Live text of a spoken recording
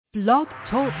Blog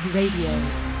Talk Radio.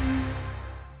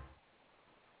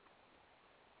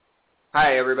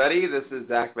 Hi, everybody. This is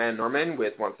Zach Van Norman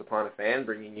with Once Upon a Fan,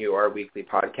 bringing you our weekly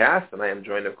podcast, and I am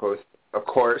joined, of course,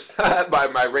 by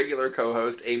my regular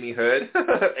co-host, Amy Hood.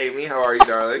 Amy, how are you,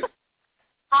 darling?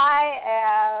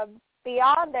 I am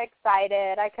beyond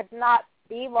excited. I could not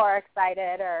be more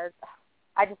excited, or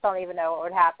I just don't even know what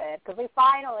would happen, because we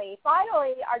finally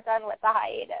are done with the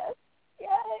hiatus.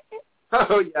 Yay!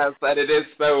 Oh, yes, and it is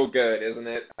so good, isn't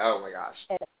it? Oh, my gosh.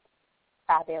 It's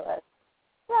fabulous.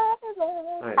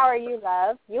 How are you,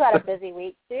 love? You had a busy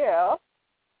week, too.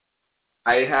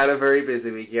 I had a very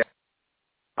busy week, yeah.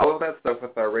 All of that stuff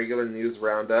with our regular news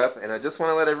roundup, and I just want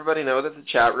to let everybody know that the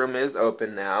chat room is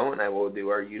open now, and I will do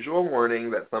our usual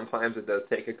warning that sometimes it does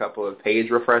take a couple of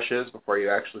page refreshes before you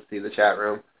actually see the chat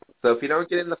room. So if you don't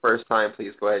get in the first time,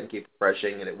 please go ahead and keep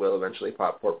refreshing, and it will eventually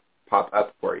pop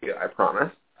up for you, I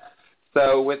promise.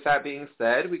 So with that being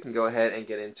said, we can go ahead and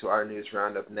get into our news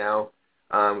roundup now.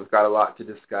 We've got a lot to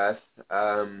discuss.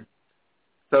 So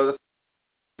the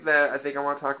thing that I think I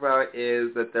want to talk about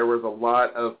is that there was a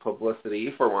lot of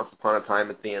publicity for Once Upon a Time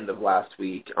at the end of last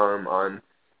week on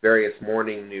various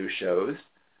morning news shows.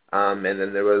 And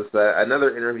then there was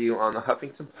another interview on the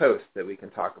Huffington Post that we can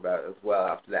talk about as well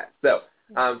after that. So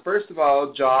first of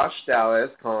all, Josh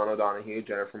Dallas, Colin O'Donoghue,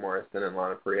 Jennifer Morrison, and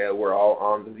Lana Parrilla were all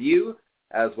on The View,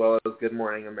 as well as Good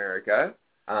Morning America.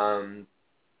 And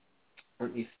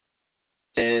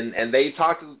they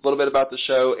talked a little bit about the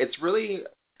show. It's really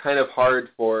kind of hard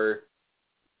for,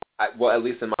 well, at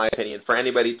least in my opinion, for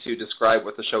anybody to describe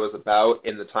what the show is about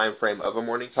in the time frame of a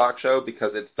morning talk show,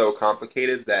 because it's so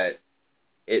complicated that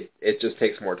it just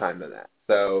takes more time than that.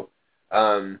 So,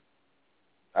 I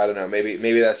don't know,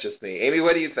 maybe that's just me. Amy,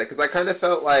 what do you think? Because I kind of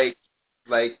felt like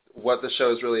what the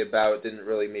show is really about didn't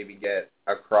really maybe get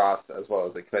across as well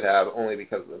as it could have, only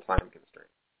because of the time constraint.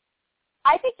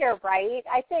 I think you're right.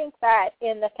 I think that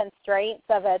in the constraints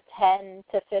of a 10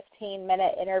 to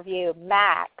 15-minute interview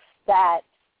max, that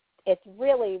it's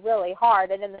really, really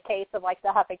hard. And in the case of like the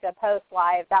Huffington Post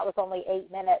Live, that was only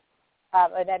 8 minutes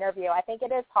of an interview. I think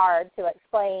it is hard to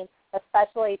explain,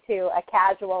 especially to a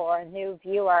casual or a new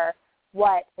viewer,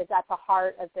 what is at the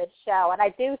heart of this show. And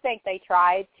I do think they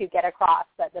tried to get across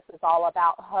that this is all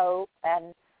about hope,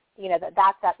 and, you know,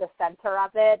 that's at the center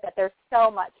of it, that there's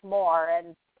so much more.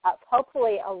 And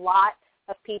hopefully a lot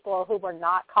of people who were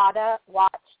not caught up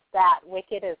watched that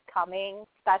Wicked is Coming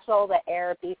special that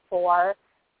aired before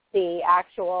the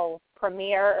actual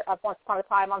premiere of Once Upon a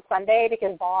Time on Sunday,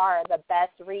 because they are the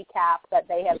best recap that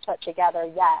they have put together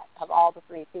yet of all the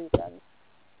 3 seasons.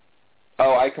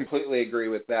 Oh, I completely agree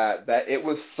with that. That it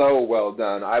was so well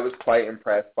done. I was quite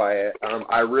impressed by it.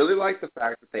 I really like the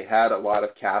fact that they had a lot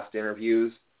of cast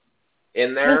interviews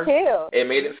in there. Me too. It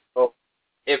made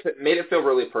it feel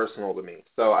really personal to me.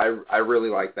 So I really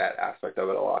like that aspect of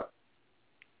it a lot.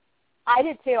 I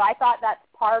did too. I thought that's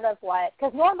part of what,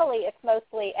 because normally it's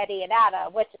mostly Eddie and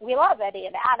Adam, which we love Eddie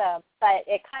and Adam, but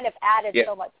it kind of added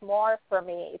so much more for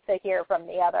me to hear from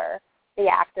the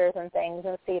actors and things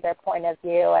and see their point of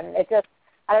view. And it just,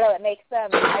 I don't know, it makes them,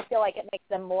 I feel like it makes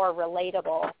them more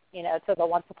relatable, you know, to the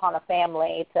Once Upon a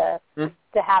Family, to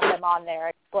have them on there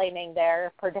explaining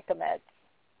their predicaments.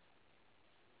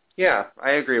 Yeah,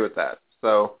 I agree with that.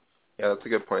 So, yeah, that's a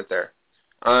good point there.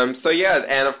 So, yeah,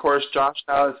 and of course, Josh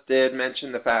Dallas did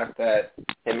mention the fact that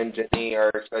him and Jenny are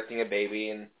expecting a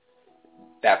baby, and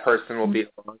that person will be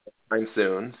along sometime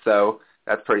soon. So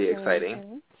that's pretty exciting.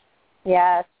 Mm-hmm.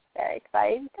 Yes, very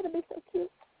exciting. It's going to be so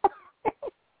cute.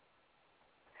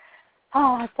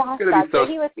 Oh, Josh Dallas. So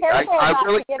he was careful I'm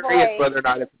really not to give curious away whether or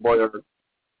not it's a boy or girl.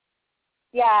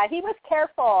 Yeah, he was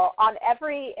careful on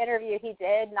every interview he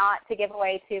did not to give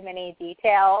away too many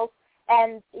details.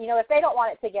 And, you know, if they don't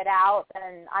want it to get out,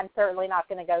 then I'm certainly not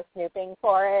going to go snooping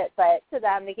for it. But to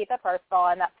them, to keep it personal,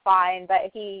 and that's fine. But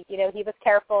he, you know, he was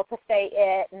careful to say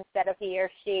it instead of he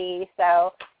or she.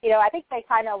 So, you know, I think they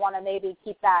kind of want to maybe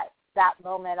keep that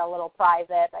moment a little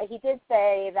private. But he did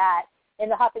say that in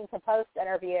the Huffington Post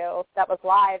interview that was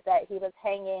live that he was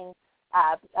hanging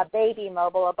a baby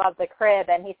mobile above the crib,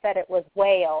 and he said it was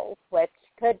whales, which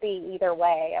could be either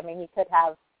way. I mean, he could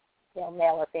have, you know,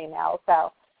 male or female,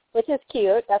 so, which is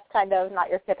cute. That's kind of not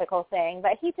your typical thing.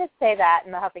 But he did say that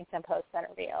in the Huffington Post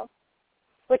interview,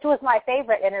 which was my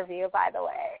favorite interview, by the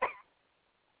way.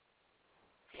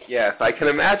 Yes, I can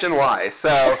imagine why.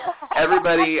 So,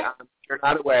 everybody, if you're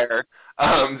not aware,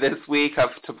 this week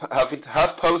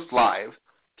HuffPost Live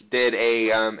did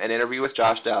an interview with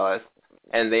Josh Dallas,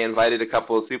 and they invited a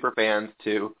couple of super fans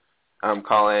to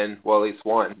call in, well, at least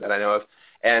one that I know of,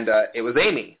 and it was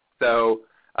Amy. So,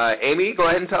 Amy, go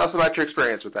ahead and tell us about your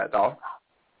experience with that doll.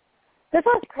 This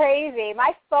was crazy.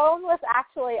 My phone was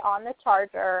actually on the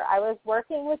charger. I was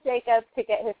working with Jacob to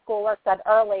get his schoolwork done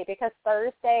early because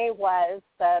Thursday was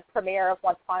the premiere of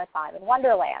Once Upon a Time in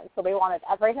Wonderland, so we wanted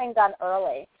everything done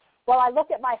early. Well, I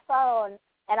look at my phone,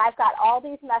 and I've got all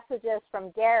these messages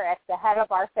from Garrett, the head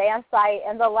of our fan site,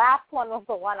 and the last one was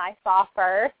the one I saw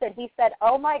first, and he said,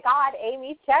 "Oh, my God,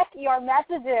 Amy, check your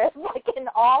messages," like in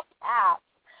all caps.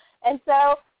 And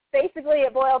so basically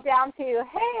it boiled down to,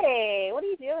 hey, what are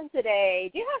you doing today?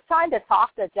 Do you have time to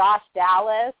talk to Josh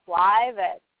Dallas live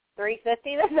at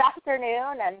 3:50 this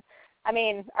afternoon? And, I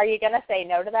mean, are you going to say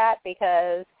no to that?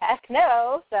 Because heck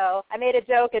no. So I made a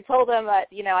joke and told him that,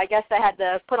 I guess I had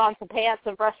to put on some pants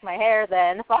and brush my hair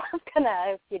then if I was going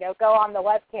to, go on the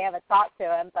webcam and talk to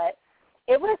him. But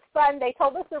it was fun. They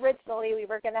told us originally we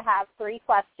were going to have 3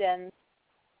 questions.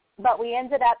 But we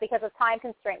ended up, because of time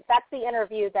constraints, that's the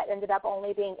interview that ended up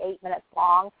only being 8 minutes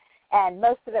long, and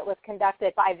most of it was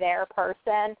conducted by their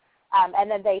person. And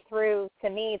then they threw to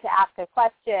me to ask a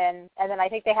question, and then I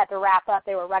think they had to wrap up.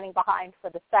 They were running behind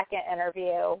for the second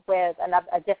interview with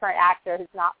a different actor who's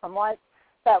not from Once.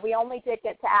 But we only did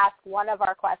get to ask one of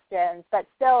our questions, but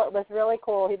still it was really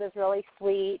cool. He was really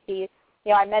sweet.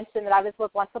 I mentioned that I was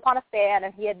with Once Upon a Fan,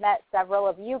 and he had met several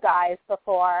of you guys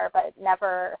before, but I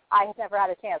had never had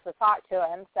a chance to talk to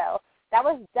him. So that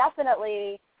was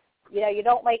definitely, you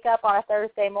don't wake up on a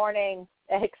Thursday morning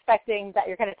expecting that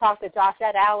you're going to talk to Josh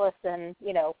Dallas in,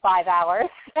 5 hours.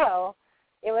 So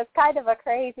it was kind of a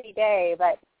crazy day,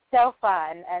 but so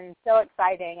fun and so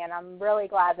exciting, and I'm really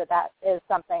glad that is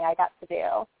something I got to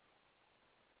do.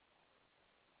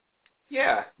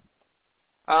 Yeah.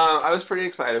 I was pretty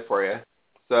excited for you.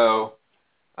 So,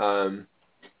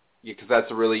 because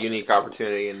that's a really unique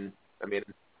opportunity, and I mean,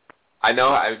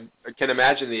 I can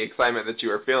imagine the excitement that you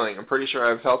are feeling. I'm pretty sure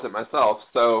I've felt it myself.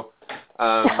 So,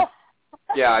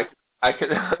 yeah, I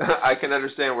can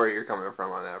understand where you're coming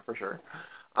from on that for sure.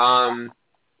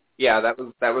 Yeah, that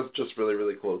was just really,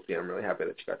 really cool to see. I'm really happy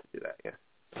that you got to do that.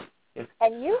 Yeah.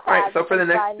 And you had so for the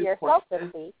next yourself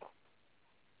this week.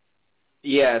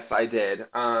 Yes, I did.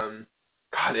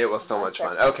 God, it was so much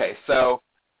fun. Okay, so,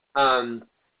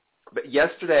 but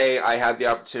yesterday I had the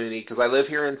opportunity, because I live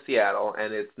here in Seattle,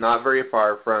 and it's not very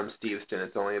far from Steveston.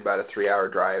 It's only about a 3-hour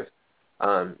drive,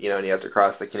 and you have to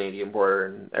cross the Canadian border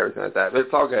and everything like that, but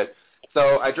it's all good.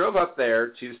 So I drove up there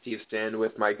to Steveston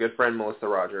with my good friend Melissa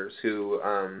Rogers, who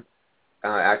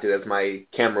acted as my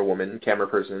camera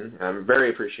person. I'm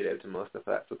very appreciative to Melissa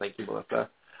for that, so thank you, Melissa.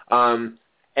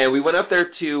 And we went up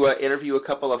there to interview a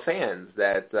couple of fans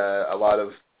that a lot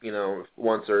of,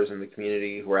 Oncers in the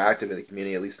community who are active in the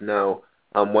community at least know.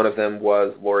 One of them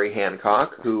was Lori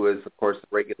Hancock, who is, of course,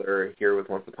 a regular here with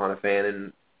Once Upon a Fan,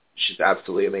 and she's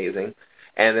absolutely amazing.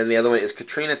 And then the other one is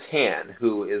Katrina Tan,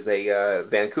 who is a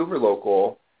Vancouver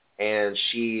local, and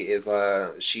she's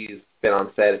been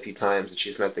on set a few times, and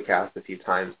she's met the cast a few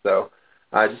times. So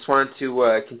I just wanted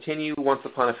to continue Once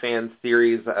Upon a Fan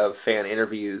series of fan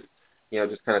interviews,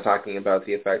 just kind of talking about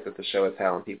the effect that the show has had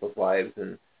on people's lives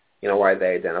and, why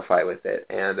they identify with it.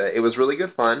 And it was really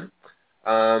good fun.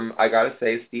 I got to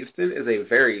say, Steveston is a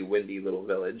very windy little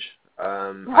village.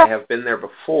 I have been there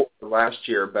before last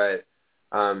year, but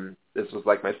this was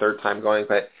like my 3rd time going.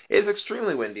 But it is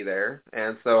extremely windy there.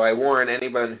 And so I warn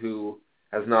anyone who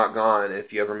has not gone,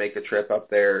 if you ever make a trip up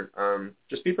there,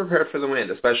 just be prepared for the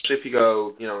wind, especially if you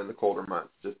go, in the colder months.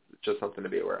 Just something to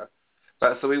be aware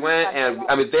of. So we went, and,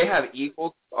 I mean, they have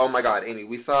eagles. Oh, my God, Amy,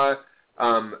 we saw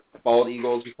bald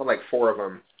eagles. We saw like 4 of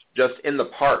them just in the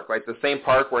park, like the same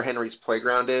park where Henry's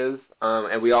playground is.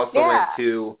 And we also went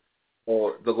to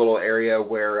the little area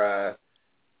where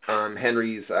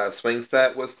Henry's swing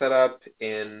set was set up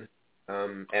in,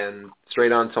 and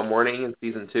straight on till morning in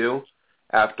season 2.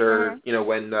 After,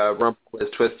 when Rumple was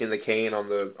twisting the cane on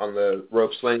the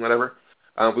rope swing, whatever.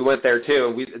 We went there,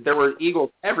 too. There were eagles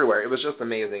everywhere. It was just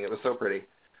amazing. It was so pretty.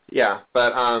 Yeah,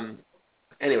 but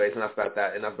anyways, enough about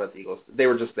that. Enough about the eagles. They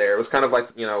were just there. It was kind of like,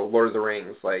 Lord of the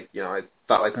Rings. Like, I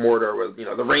thought like Mordor was,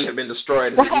 the ring had been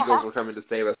destroyed and the eagles were coming to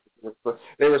save us.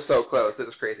 They were so close. It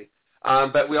was crazy.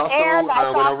 But we also and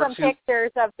I went saw over some to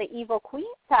pictures of the Evil Queen's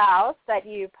house that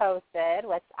you posted,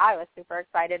 which I was super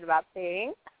excited about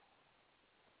seeing.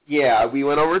 Yeah, we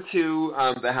went over to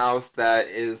the house that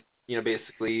is,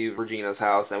 basically Regina's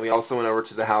house, and we also went over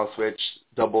to the house which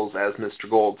doubles as Mr.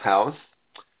 Gold's house,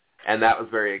 and that was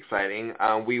very exciting.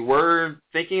 We were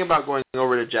thinking about going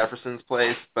over to Jefferson's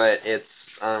place, but it's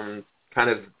kind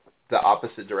of the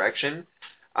opposite direction,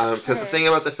 because the thing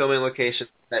about the filming location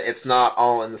is that it's not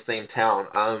all in the same town.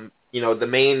 The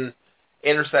main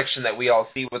intersection that we all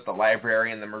see with the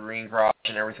library and the Marine Garage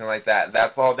and everything like that,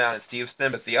 that's all down in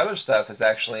Steveston, but the other stuff is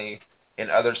actually in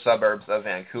other suburbs of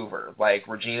Vancouver. Like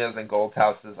Regina's and Gold's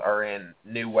houses are in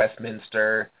New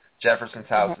Westminster. Jefferson's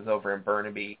house is over in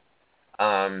Burnaby.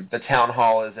 The town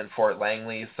hall is in Fort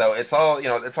Langley. So it's all,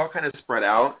 it's all kind of spread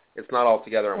out. It's not all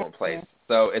together in one place.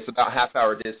 So it's about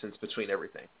half-hour distance between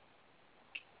everything.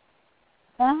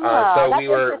 That's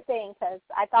interesting because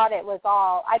I thought it was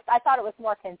all. I thought it was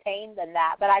more contained than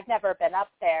that, but I've never been up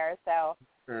there, so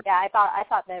yeah, I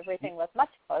thought that everything was much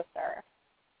closer.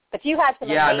 But you had some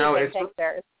amazing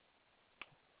pictures.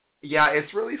 Yeah,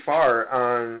 it's really far.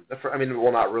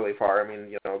 Well, not really far. I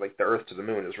mean, like the Earth to the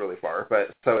Moon is really far,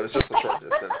 but so it's just a short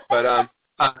distance. But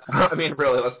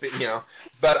really, let's be,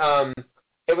 But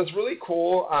it was really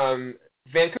cool.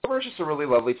 Vancouver is just a really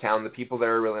lovely town. The people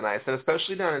there are really nice, and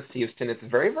especially down in Houston, it's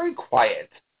very, very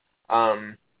quiet.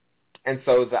 And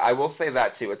so I will say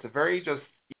that too. It's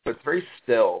it's very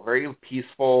still, very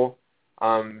peaceful,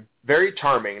 very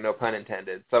charming, no pun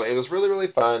intended. So it was really,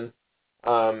 really fun.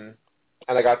 And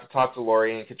I got to talk to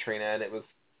Lori and Katrina, and it was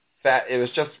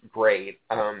just great.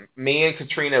 Me and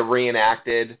Katrina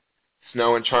reenacted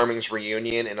Snow and Charming's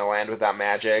reunion in A Land Without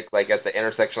Magic, like at the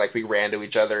intersection, like we ran to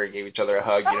each other and gave each other a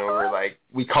hug,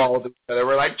 we called each other,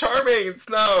 we're like, Charming and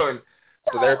Snow, and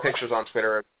so there are pictures on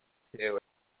Twitter too.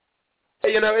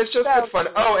 It's just good fun.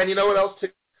 Oh, and you know what else too?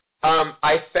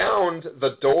 I found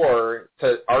the door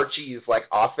to Archie's,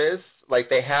 office,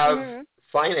 they have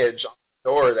signage on the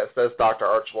door that says Dr.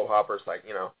 Archibald Hopper's,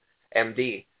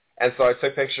 MD, and so I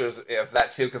took pictures of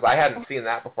that too, because I hadn't seen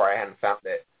that before, I hadn't found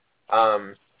it.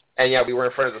 And yeah, we were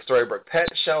in front of the Storybrooke Pet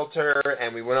Shelter,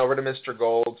 and we went over to Mr.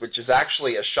 Gold's, which is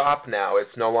actually a shop now.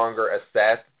 It's no longer a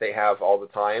set they have all the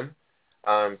time,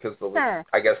 because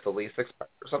I guess the lease expired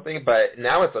or something. But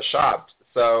now it's a shop.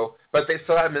 So, but they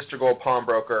still have Mr. Gold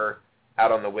Pawnbroker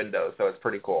out on the window, so it's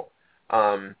pretty cool.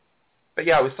 But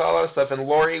yeah, we saw a lot of stuff, and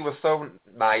Lori was so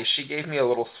nice. She gave me a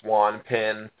little swan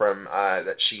pin from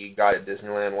that she got at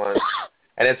Disneyland once,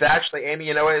 and it's actually,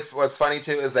 Amy, what's funny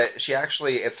too is that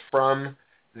it's from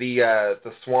the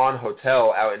Swan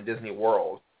Hotel out in Disney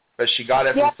World, but she got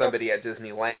it from somebody at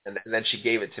Disneyland, and then she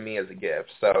gave it to me as a gift.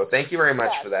 So thank you very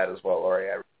much for that as well, Lori.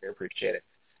 I really appreciate it.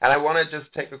 And I want to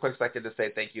just take a quick second to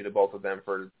say thank you to both of them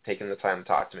for taking the time to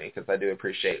talk to me, because I do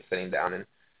appreciate sitting down and,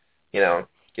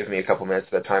 giving me a couple minutes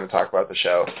of the time to talk about the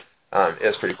show. It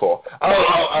was pretty cool.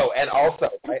 And also,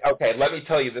 okay, let me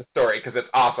tell you this story because it's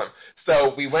awesome.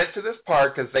 So we went to this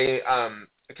park because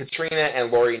Katrina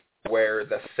and Lori where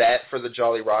the set for the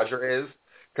Jolly Roger is,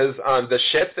 because the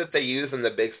ship that they use in the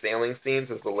big sailing scenes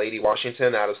is the Lady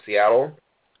Washington out of Seattle,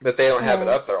 but they don't have it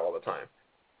up there all the time.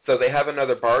 So they have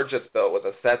another barge that's built with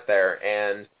a set there,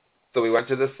 and so we went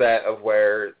to the set of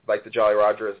where, the Jolly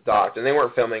Roger is docked, and they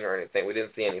weren't filming or anything. We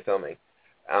didn't see any filming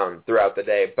throughout the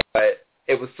day, but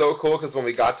it was so cool because when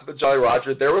we got to the Jolly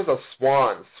Roger, there was a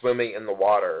swan swimming in the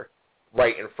water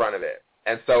right in front of it.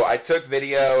 And so I took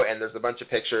video, and there's a bunch of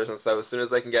pictures, and so as soon as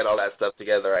I can get all that stuff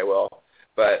together, I will.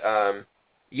 But,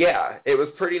 yeah, it was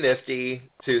pretty nifty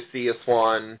to see a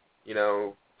swan,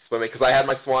 swimming, because I had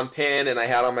my swan pin, and I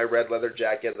had on my red leather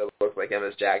jacket that looked like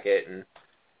Emma's jacket, and,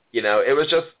 it was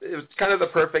kind of the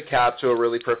perfect cap to a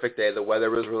really perfect day. The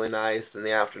weather was really nice in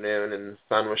the afternoon, and the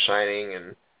sun was shining,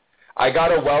 and I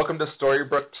got a Welcome to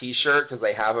Storybrooke t-shirt, because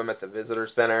they have them at the visitor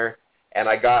center. And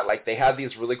I got, they had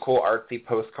these really cool artsy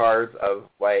postcards of,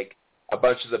 a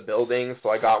bunch of the buildings. So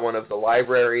I got one of the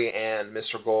library and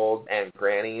Mr. Gold and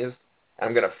Granny's. And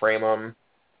I'm going to frame them.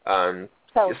 So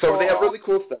cool. They have really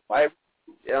cool stuff.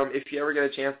 If you ever get a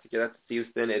chance to get out to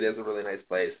Houston, it is a really nice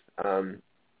place.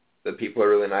 The people are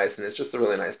really nice, and it's just a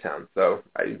really nice town. So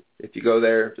if you go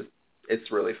there,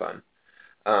 it's really fun.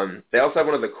 They also have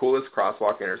one of the coolest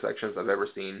crosswalk intersections I've ever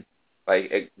seen.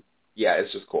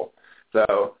 It's just cool.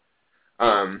 So...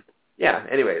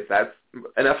 anyways, that's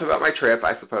enough about my trip,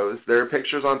 I suppose. There are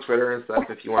pictures on Twitter and stuff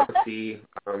if you want to see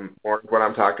more of what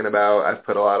I'm talking about. I've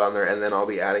put a lot on there, and then I'll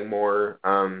be adding more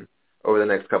over the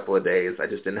next couple of days. I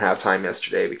just didn't have time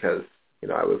yesterday because,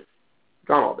 I was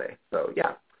gone all day. So,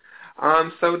 yeah.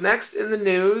 So next in the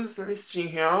news, let me see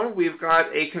here. We've got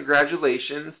a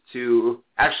congratulations to...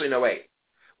 Actually, no, wait.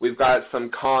 We've got some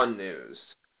con news.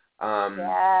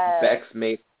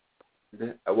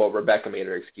 Rebecca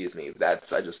Mader, excuse me.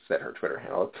 I just said her Twitter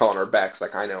handle. I was calling her Bex,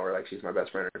 I know her, she's my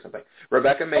best friend or something.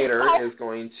 Rebecca Mader is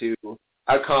going to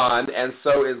a con, and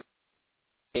so is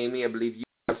Amy. I believe you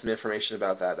have some information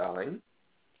about that, darling.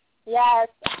 Yes.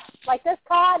 This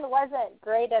con wasn't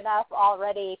great enough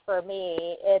already for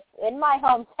me. It's in my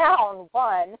hometown,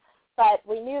 one, but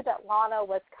we knew that Lana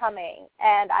was coming,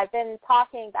 and I've been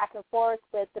talking back and forth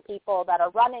with the people that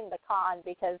are running the con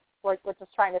because we're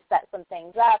just trying to set some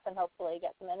things up and hopefully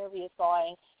get some interviews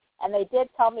going. And they did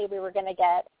tell me we were going to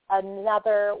get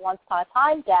another Once Upon a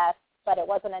Time guest, but it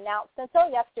wasn't announced until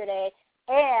yesterday.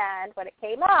 And when it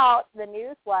came out, the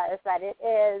news was that it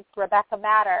is Rebecca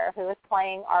Matter who is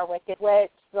playing our Wicked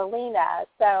Witch, Zelina.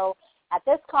 So at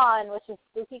this con, which is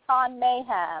SpookyCon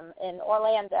Mayhem in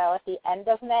Orlando at the end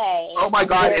of May. Oh, my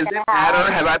God. Is it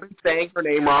Matter? Have I been saying her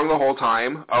name wrong the whole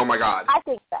time? Oh, my God. I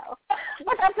think so.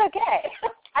 But that's okay.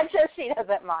 I'm sure she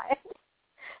doesn't mind.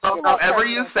 However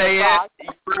you say it,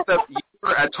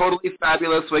 you're a totally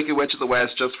fabulous Wicked Witch of the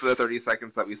West just for the 30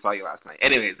 seconds that we saw you last night.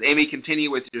 Anyways, Amy,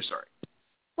 continue with your story.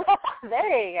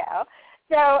 There you go.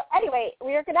 So anyway,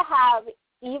 we're going to have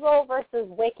Evil versus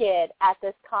Wicked at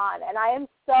this con, and I am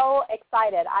so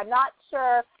excited. I'm not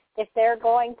sure if they're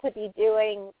going to be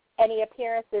doing any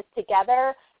appearances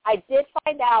together. I did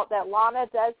find out that Lana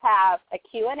does have a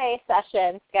Q&A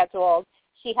session scheduled.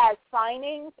 She has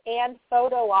signings and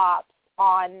photo ops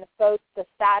on both the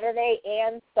Saturday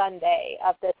and Sunday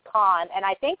of this con, and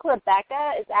I think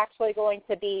Rebecca is actually going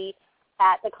to be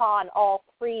at the con all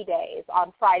 3 days,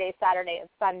 on Friday, Saturday, and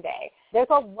Sunday. There's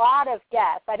a lot of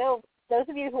guests. I know those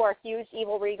of you who are huge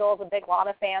Evil Regals and big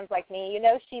Lana fans like me, you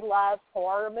know she loves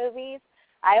horror movies.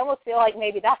 I almost feel like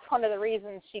maybe that's one of the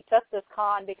reasons she took this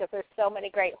con, because there's so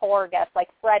many great horror guests, like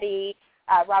Freddy,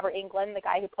 Robert Englund, the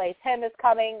guy who plays him, is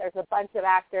coming. There's a bunch of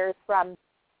actors from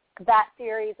that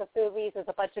series of movies. There's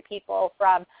a bunch of people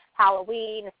from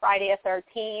Halloween, Friday the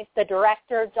 13th. The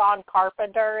director, John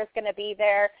Carpenter, is going to be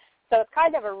there. So it's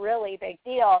kind of a really big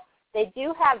deal. They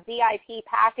do have VIP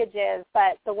packages,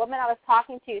 but the woman I was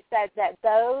talking to said that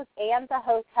those and the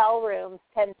hotel rooms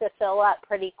tend to fill up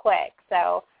pretty quick.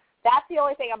 So that's the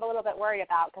only thing I'm a little bit worried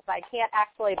about, because I can't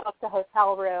actually book the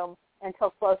hotel room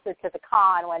until closer to the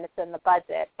con when it's in the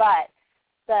budget. But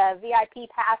the VIP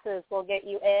passes will get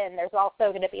you in. There's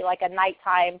also going to be like a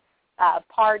nighttime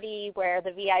party where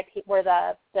the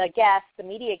guests, the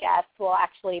media guests, will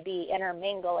actually be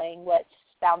intermingling, which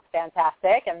sounds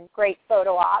fantastic, and great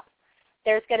photo ops.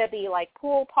 There's going to be like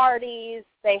pool parties.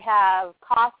 They have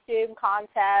costume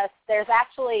contests. There's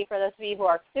actually, for those of you who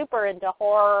are super into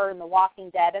horror and The Walking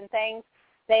Dead and things,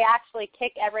 they actually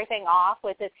kick everything off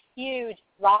with this huge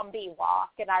zombie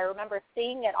walk. And I remember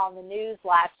seeing it on the news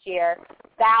last year,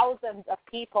 thousands of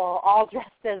people all dressed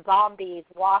as zombies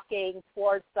walking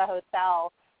towards the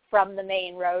hotel from the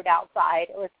main road outside.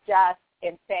 It was just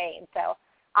insane. So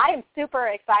I am super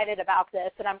excited about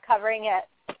this, and I'm covering it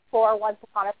for Once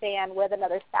Upon a Fan with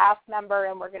another staff member,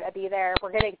 and we're going to be there.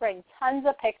 We're going to bring tons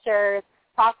of pictures,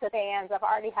 talk to fans. I've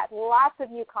already had lots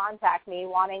of you contact me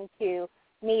wanting to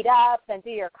meet up and do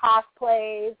your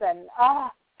cosplays, and oh,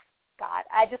 God,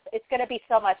 it's going to be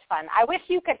so much fun. I wish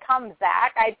you could come,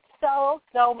 Zach. I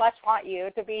so much want you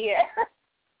to be here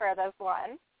for this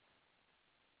one.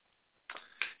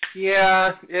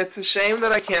 Yeah, it's a shame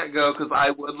that I can't go, because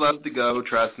I would love to go,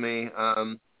 trust me.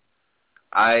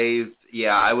 I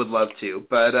would love to,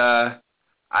 but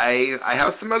I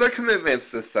have some other commitments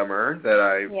this summer that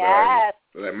I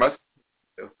must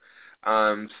do.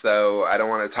 So I don't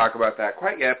want to talk about that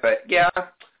quite yet, but yeah,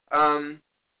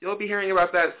 you'll be hearing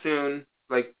about that soon,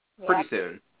 pretty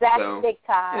soon. That's so, big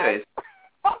time. Anyways.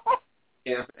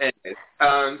 Yeah, anyways.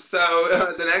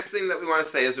 So the next thing that we want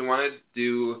to say is we want to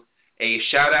do a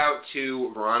shout-out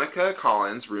to Veronica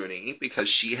Collins Rooney, because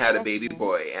she had a baby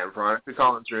boy, and Veronica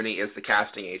Collins Rooney is the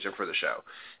casting agent for the show,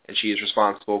 and she is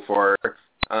responsible for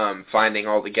finding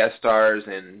all the guest stars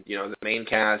and, the main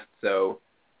cast. So,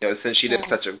 since she did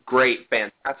such a great,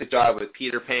 fantastic job with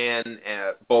Peter Pan,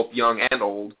 both young and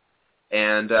old,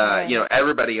 and,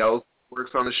 everybody else works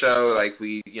on the show,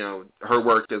 her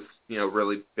work has,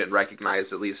 really been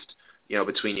recognized, at least,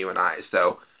 between you and I.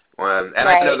 So, and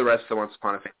I know the rest of the Once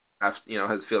Upon a Fan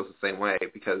feels the same way,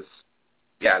 because,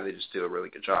 they just do a really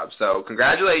good job. So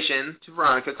congratulations to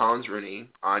Veronica Collins Rooney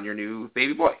on your new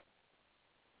baby boy.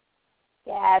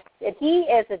 Yes, he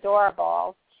is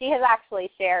adorable. She has actually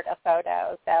shared a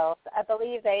photo, so I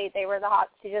believe they were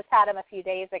she just had him a few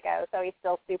days ago, so he's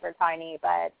still super tiny,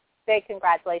 but big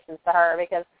congratulations to her,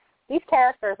 because these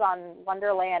characters on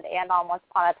Wonderland and on Once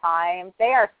Upon a Time,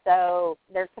 they're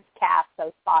just cast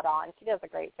so spot on. She does a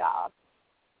great job.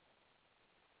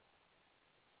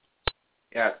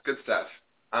 Yeah, good stuff.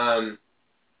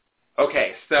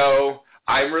 Okay, so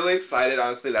I'm really excited.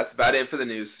 Honestly, that's about it for the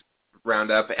news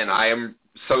roundup, and I am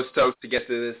so stoked to get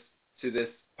to this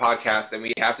podcast, and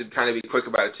we have to kind of be quick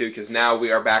about it too, because now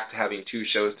we are back to having 2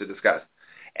 shows to discuss,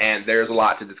 and there's a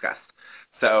lot to discuss.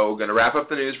 So we're going to wrap up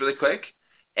the news really quick,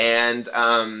 and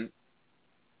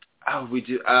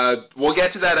we'll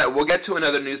get to that. We'll get to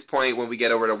another news point when we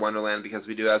get over to Wonderland, because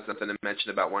we do have something to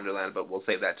mention about Wonderland, but we'll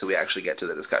save that till we actually get to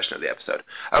the discussion of the episode.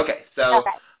 Okay, so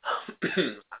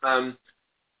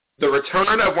The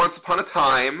return of Once Upon a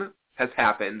Time has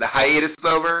happened. The hiatus is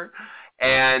over,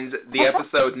 and the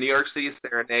episode New York City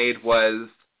Serenade was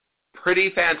pretty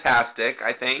fantastic,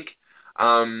 I think.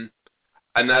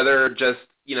 Another just,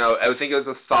 I think it was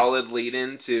a solid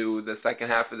lead-in to the second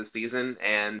half of the season,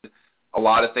 and a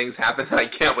lot of things happened that I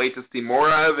can't wait to see more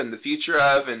of and the future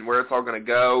of and where it's all going to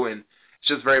go, and it's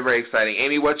just very, very exciting.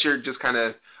 Amy, what's your just kind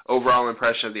of overall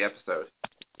impression of the episode?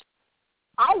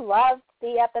 I loved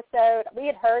the episode. We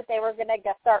had heard they were going to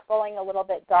start going a little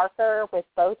bit darker. We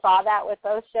both saw that with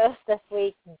both shows this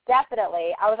week.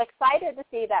 Definitely. I was excited to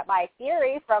see that my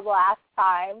theory from last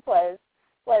time was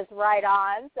right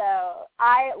on. So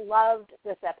I loved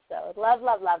this episode.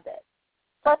 Loved it.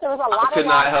 Plus, there was a lot of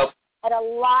laughs and a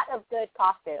lot of good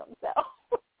costumes. So.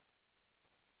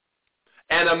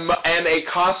 And a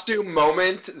costume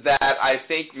moment that I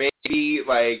think maybe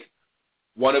like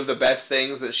one of the best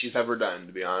things that she's ever done,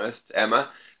 to be honest, Emma.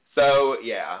 So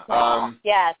yeah.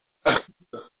 Yes.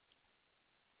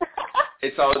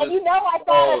 It's all just, and I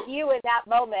thought of you in that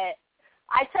moment.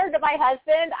 I turned to my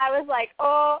husband. I was like,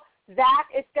 "Oh, Zach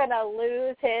is gonna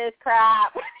lose his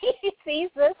crap when he sees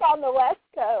this on the West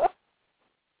Coast."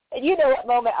 And you know what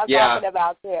moment I'm talking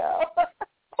about too.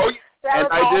 Oh, and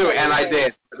I do, and I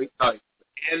did.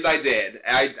 And I did.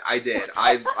 I did.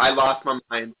 I lost my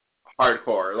mind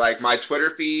hardcore. Like, my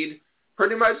Twitter feed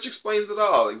pretty much explains it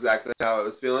all, exactly how I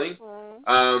was feeling.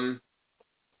 Mm-hmm.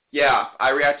 Yeah, I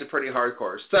reacted pretty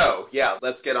hardcore. So, yeah,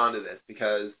 let's get on to this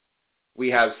because we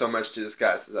have so much to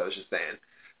discuss, as I was just saying.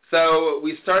 So,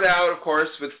 we start out, of course,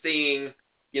 with seeing,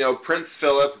 Prince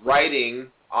Philip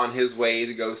riding on his way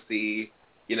to go see,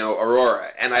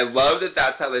 Aurora. And I love that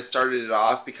that's how they started it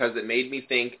off because it made me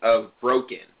think of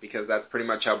Broken, because that's pretty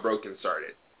much how Broken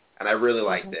started. And I really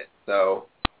liked it. So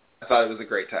I thought it was a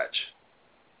great touch.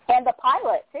 And the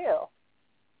pilot, too.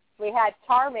 We had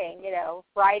Charming,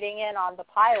 riding in on the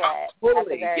pilot at the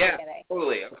very beginning.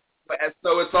 Totally.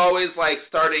 So it's always like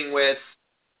starting with,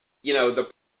 the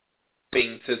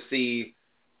thing to see,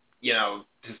 oh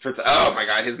my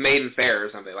God, his maiden fair or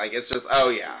something. Like, it's just, oh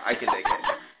yeah, I can dig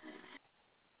it.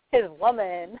 His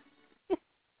woman.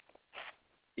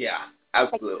 Yeah,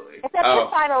 absolutely. Except this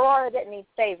time Aurora didn't need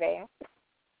saving.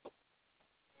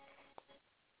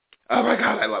 Oh my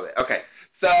God, I love it. Okay.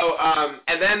 So,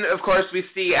 and then, of course, we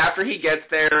see after he gets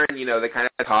there and, they kind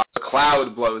of talk, a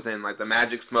cloud blows in, like the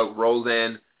magic smoke rolls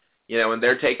in, and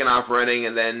they're taking off running,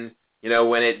 and then,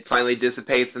 when it finally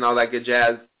dissipates and all that good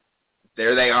jazz,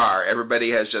 there they are.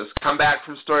 Everybody has just come back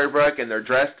from Storybrooke, and they're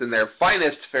dressed in their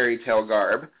finest fairy tale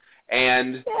garb.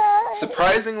 And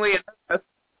surprisingly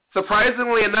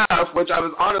enough, which I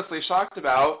was honestly shocked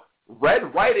about,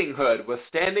 Red Riding Hood was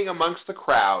standing amongst the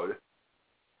crowd.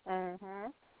 Mm-hmm.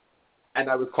 And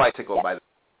I was quite tickled by that.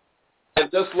 I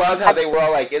just loved how they were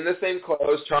all like in the same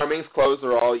clothes. Charming's clothes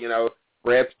are all,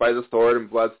 ripped by the sword and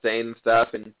bloodstained and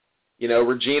stuff. And,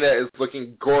 Regina is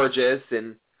looking gorgeous.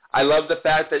 And I love the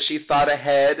fact that she thought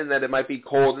ahead and that it might be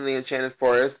cold in the Enchanted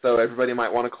Forest, so everybody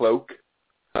might want a cloak.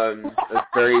 That's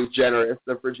very generous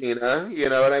of Regina, you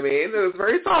know what I mean? It was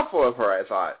very thoughtful of her, I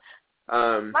thought.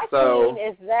 My queen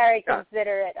is very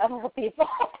considerate of her people.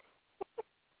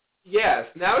 Yes,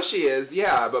 now she is,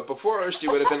 yeah, but before she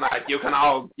would have been like, you can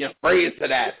all freeze to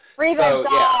death. Freeze and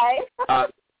die. Yeah.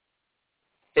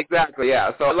 Exactly,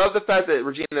 yeah. So I love the fact that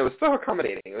Regina was so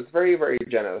accommodating. It was very, very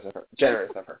generous of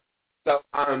her. So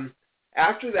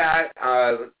after that,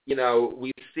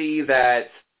 we see that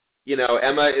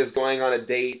Emma is going on a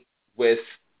date with,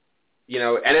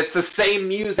 and it's the same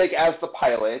music as the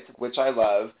pilot, which I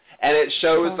love, and it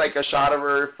shows like a shot of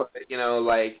her foot,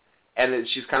 and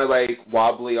she's kind of like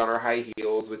wobbly on her high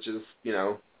heels, which is,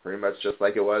 pretty much just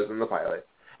like it was in the pilot.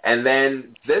 And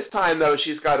then this time, though,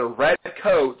 she's got a red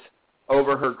coat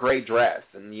over her gray dress,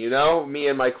 and me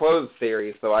and my clothes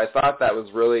theory, so I thought that was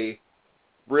really,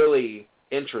 really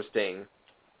interesting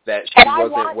that she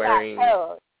wasn't wearing...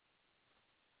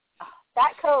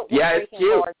 That coat was freaking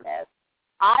gorgeous.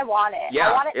 I want it. Yeah,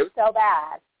 I want it so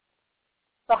bad.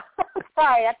 So,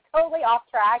 sorry, that's totally off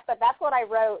track, but that's what I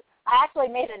wrote. I actually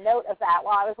made a note of that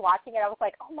while I was watching it. I was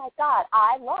like, oh, my God,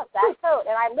 I love that coat.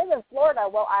 And I live in Florida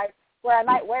where I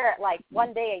might wear it like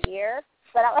one day a year.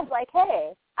 But I was like,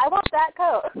 hey, I want that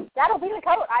coat. That'll be the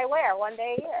coat I wear one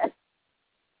day a year.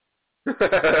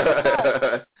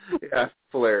 Yeah,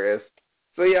 hilarious.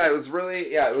 So yeah, it was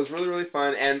really, really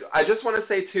fun. And I just want to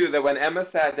say too that when Emma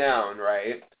sat down,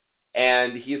 right,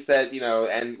 and he said,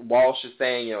 and Walsh is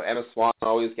saying, Emma Swan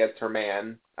always gets her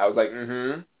man. I was like,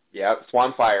 yeah,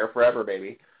 Swan Fire forever,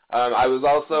 baby. I was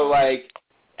also like,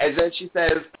 and then she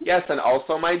says, yes, and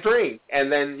also my drink.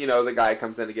 And then, the guy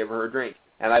comes in to give her drink.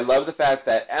 And I love the fact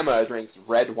that Emma drinks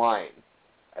red wine.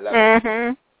 I love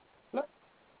it.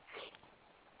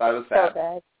 Thought it was fab. So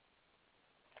good.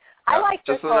 I like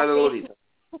this just another whole little thing. detail.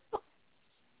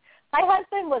 My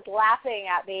husband was laughing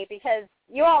at me because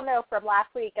you all know from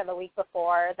last week and the week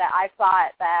before that I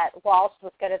thought that Walsh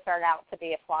was going to turn out to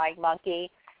be a flying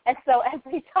monkey. And so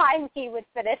every time he would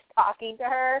finish talking to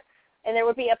her and there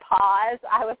would be a pause,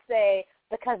 I would say,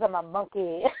 because I'm a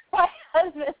monkey. My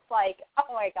husband's like,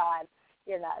 oh, my God,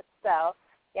 you're nuts. So,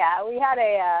 yeah, we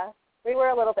were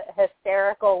a little bit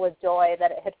hysterical with joy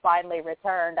that it had finally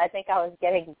returned. I think I was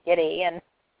getting giddy, and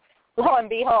lo and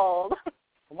behold,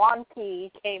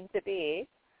 Wonky came to be.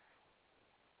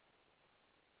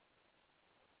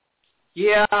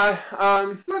 Yeah,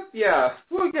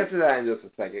 we'll get to that in just a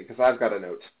second because I've got a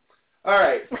note. All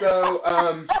right, so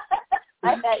I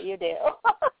bet you do.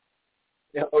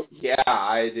 Oh, yeah,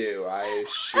 I do. I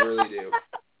surely do.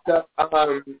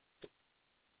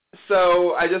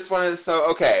 So I just wanted to.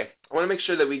 Okay, I want to make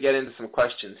sure that we get into some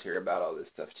questions here about all this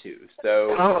stuff too.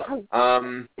 So,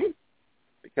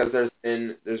 because there's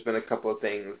been a couple of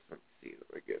things. Let's see.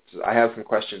 So I have some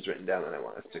questions written down that I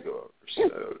want us to go over. So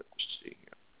let's see.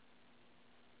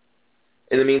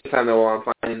 In the meantime, though, while I'm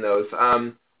finding those,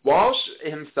 Walsh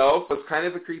himself was kind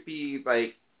of a creepy.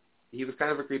 He was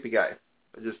kind of a creepy guy.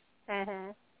 I just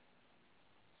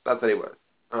thought that he was.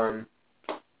 I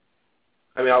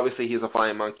mean, obviously he's a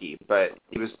flying monkey, but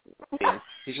he's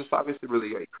just obviously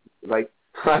really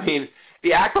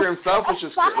the actor himself was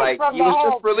just he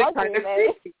was just really kind of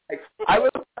creepy.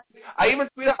 I even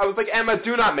tweeted, I was like, Emma,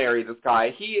 do not marry this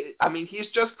guy. He's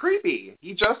just creepy.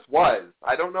 He just was.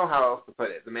 I don't know how else to put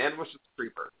it. The man was just a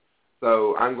creeper.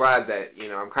 So I'm glad that,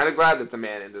 I'm kind of glad that the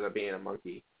man ended up being a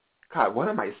monkey. God, what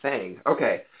am I saying?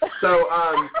 Okay. So,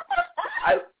 I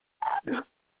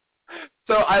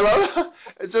love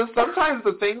just sometimes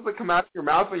the things that come out of your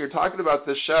mouth when you're talking about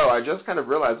this show. I just kind of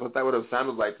realized what that would have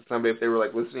sounded like to somebody if they were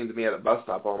listening to me at a bus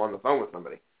stop while I'm on the phone with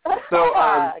somebody. So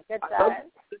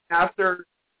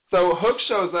so Hook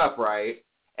shows up, right?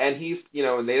 And he's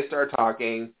and they start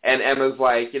talking, and Emma's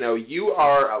like, you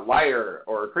are a liar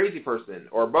or a crazy person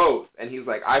or both, and he's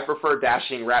like, I prefer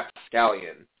dashing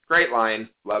rapscallion. Great line,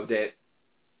 loved it.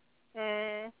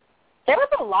 There was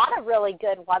a lot of really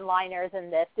good one-liners in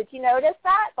this. Did you notice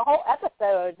that? The whole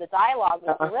episode, the dialogue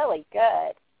was really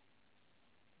good.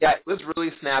 Yeah, it was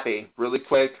really snappy, really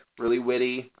quick, really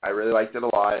witty. I really liked it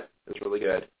a lot. It was really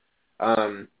good.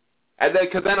 And then,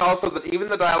 because then also even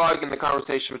the dialogue and the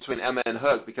conversation between Emma and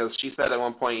Hook, because she said at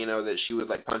one point, that she would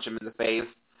punch him in the face,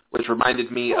 which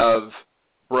reminded me of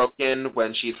Broken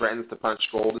when she threatens to punch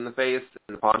Gold in the face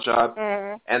in the pawn shop.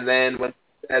 And then when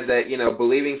she said that,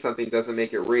 believing something doesn't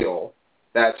make it real,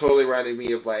 that totally reminded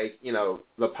me of,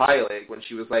 the pilot when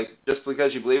she was like, just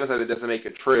because you believe in something doesn't make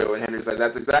it true. And Henry's like,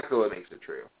 that's exactly what makes it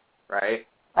true, right?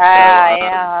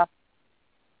 Yeah.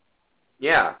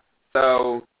 Yeah.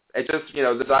 So it just,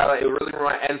 the dialogue, it really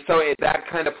and so that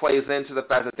kind of plays into the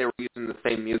fact that they were using the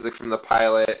same music from the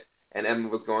pilot, and Emma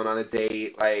was going on a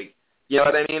date, you know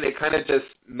what I mean? It kind of just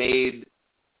made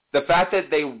the fact that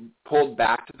they pulled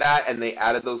back to that and they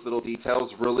added those little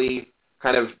details really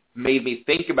kind of made me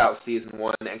think about season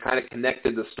one and kind of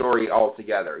connected the story all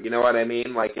together. You know what I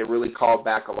mean? It really called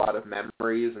back a lot of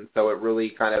memories, and so it really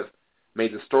kind of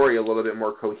made the story a little bit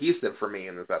more cohesive for me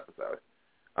in this episode.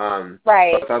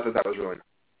 Right. So I thought that was really nice.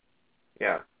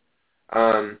 Yeah.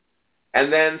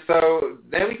 And then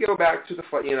we go back to the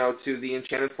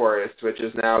Enchanted Forest, which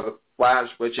is now the Flash,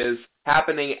 which is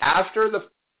happening after the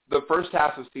first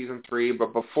half of season 3,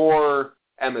 but before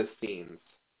Emma's scenes.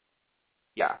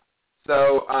 Yeah.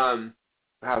 So,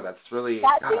 wow, that's really,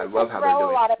 I love how they're doing it. Throw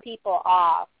a lot of people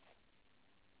off.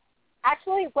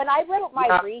 Actually, when I wrote my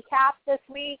recap this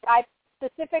week, I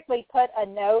specifically put a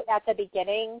note at the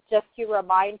beginning just to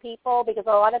remind people, because a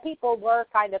lot of people were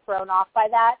kind of thrown off by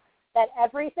that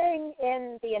everything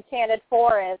in the Enchanted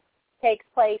Forest takes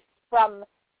place from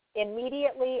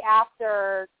immediately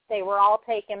after they were all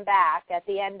taken back at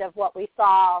the end of what we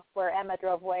saw where Emma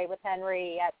drove away with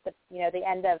Henry at the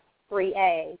end of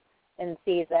 3A in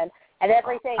season. And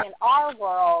everything in our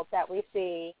world that we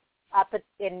see up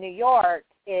in New York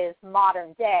is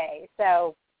modern day.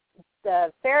 So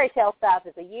the fairy tale stuff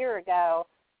is a year ago,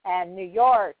 and New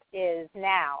York is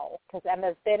now, because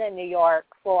Emma's been in New York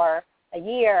for a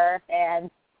year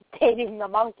and dating the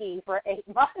monkey for 8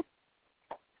 months.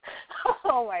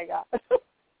 Oh, my God.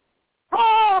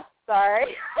 Oh,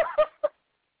 sorry.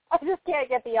 I just can't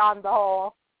get beyond the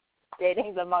whole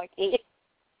dating the monkey.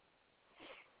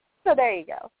 So there you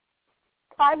go.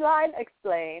 Timeline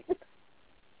explained.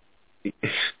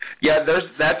 Yeah,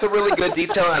 that's a really good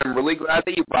detail, and I'm really glad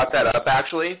that you brought that up,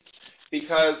 actually,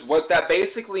 because what that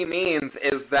basically means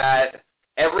is that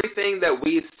everything that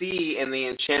we see in the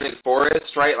Enchanted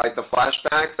Forest, right, like the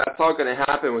flashbacks, that's all going to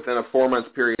happen within a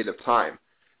 4-month period of time.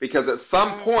 Because at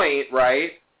some point,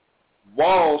 right,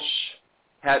 Walsh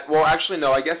had, well, actually,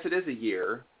 no, I guess it is a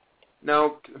year.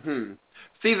 No,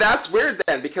 See, that's weird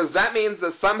then, because that means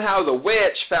that somehow the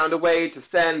witch found a way to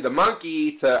send the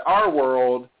monkey to our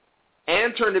world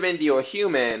and turned him into a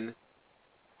human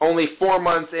only 4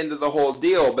 months into the whole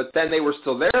deal, but then they were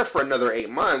still there for another 8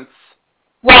 months.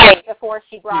 Right, before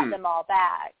she brought them all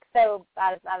back. So,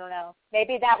 I don't know.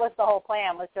 Maybe that was the whole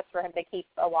plan, was just for him to keep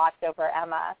a watch over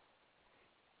Emma.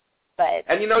 But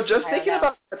and, just thinking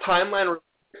about the timeline,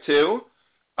 too,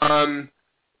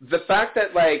 the fact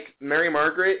that, like, Mary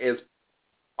Margaret is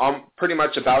pretty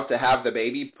much about to have the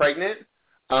baby pregnant,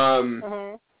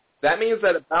 that means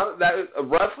that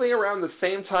roughly around the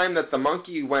same time that the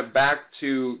monkey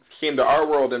came to our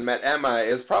world and met Emma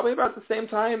is probably about the same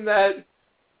time that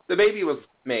the baby was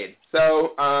made.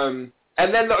 So,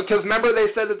 and then, because remember they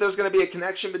said that there's going to be a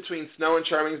connection between Snow and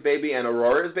Charming's baby and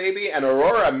Aurora's baby, and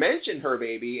Aurora mentioned her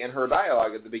baby in her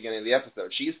dialogue at the beginning of the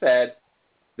episode. She said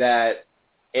that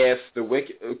if the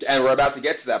wicked, and we're about to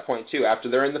get to that point too, after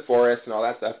they're in the forest and all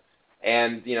that stuff,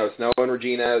 and, Snow and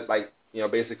Regina, like,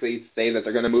 basically say that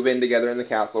they're going to move in together in the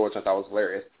castle, which I thought was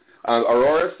hilarious.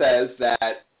 Aurora says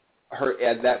that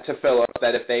to Philip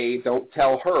that if they don't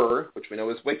tell her, which we know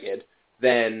is wicked,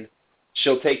 then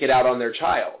she'll take it out on their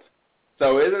child.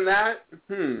 So isn't that,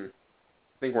 I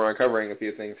think we're uncovering a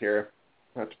few things here.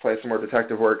 I'll have to play some more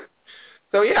detective work.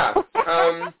 So yeah,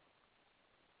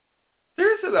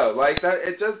 seriously though, like that,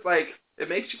 it just like, it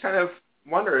makes you kind of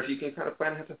wonder if you can kind of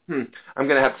plan ahead to, I'm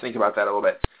going to have to think about that a little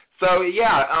bit. So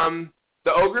yeah,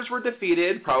 the ogres were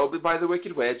defeated, probably by the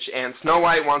Wicked Witch, and Snow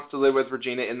White wants to live with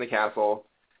Regina in the castle,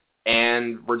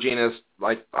 and Regina's,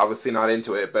 like, obviously not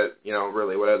into it, but,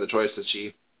 really, what other choice does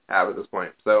she have at this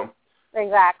point? So,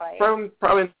 exactly. Probably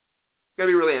going to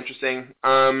be really interesting.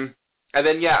 And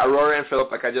then, yeah, Aurora and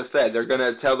Philip, like I just said, they're going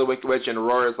to tell the Wicked Witch, and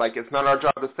Aurora's like, it's not our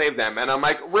job to save them. And I'm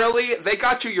like, really? They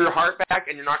got you your heart back,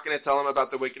 and you're not going to tell them about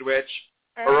the Wicked Witch?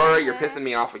 Aurora, you're pissing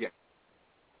me off again.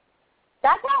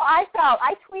 That's how I felt.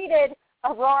 I tweeted,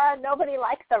 Aurora, nobody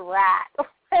likes a rat,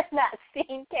 when that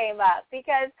scene came up,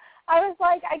 because I was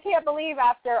like, I can't believe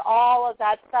after all of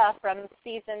that stuff from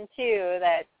season 2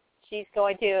 that she's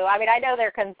going to, I mean, I know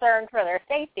they're concerned for their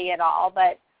safety and all,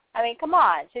 but, I mean, come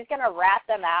on, she's going to rat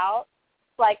them out?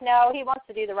 It's like, no, he wants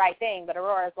to do the right thing, but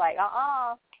Aurora's like,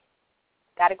 got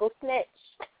to go snitch.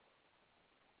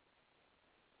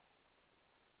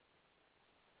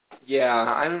 Yeah,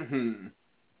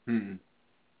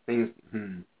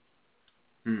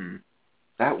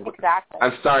 That exactly.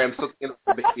 I'm sorry, I'm still thinking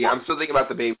about the baby. I'm still thinking about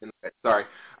the baby. Sorry.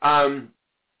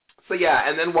 So yeah,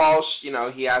 and then Walsh,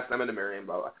 he asked Emma to marry him,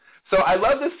 blah, blah. So I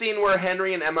love the scene where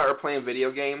Henry and Emma are playing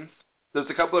video games. There's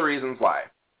a couple of reasons why.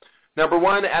 Number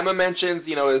one, Emma mentions,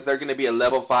 is there going to be a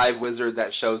level 5 wizard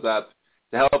that shows up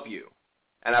to help you?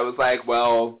 And I was like,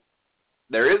 well,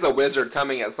 there is a wizard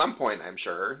coming at some point, I'm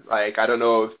sure. Like, I don't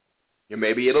know if,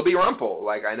 maybe it'll be Rumpel.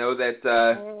 Like, I know that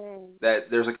that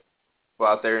there's a couple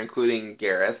out there, including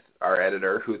Gareth, our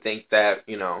editor, who think that,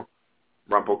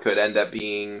 Rumpel could end up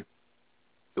being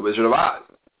the Wizard of Oz.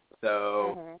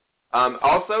 So,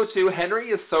 also, too, Henry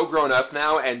is so grown up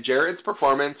now, and Jared's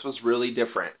performance was really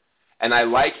different. And I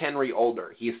like Henry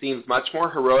older. He seems much more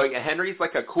heroic, and Henry's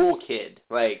like a cool kid.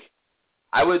 Like,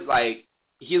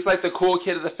 he's like the cool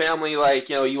kid of the family, like,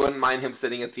 you wouldn't mind him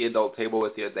sitting at the adult table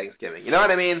with you at Thanksgiving. You know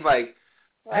what I mean? Like,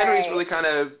 right. Henry's really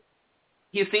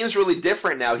he seems really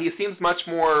different now. He seems much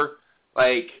more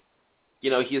like,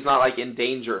 he's not like in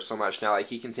danger so much now. Like,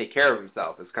 he can take care of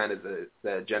himself. It's kind of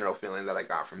the general feeling that I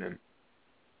got from him.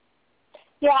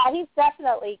 Yeah, he's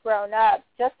definitely grown up.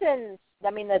 Just in,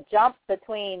 the jump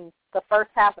between the first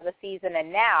half of the season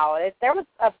and now, there was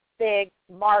a big,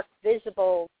 marked,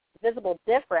 visible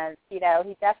difference. He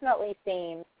definitely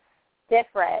seems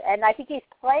different. And I think he's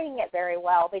playing it very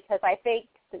well because I think,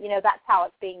 that's how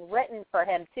it's being written for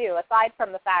him, too. Aside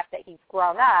from the fact that he's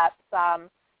grown up,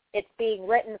 it's being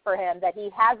written for him that he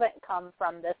hasn't come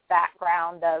from this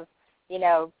background of,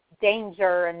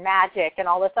 danger and magic and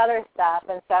all this other stuff.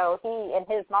 And so he, in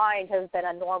his mind, has been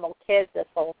a normal kid this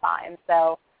whole time.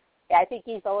 So, yeah, I think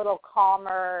he's a little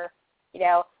calmer.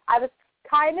 I was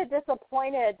kind of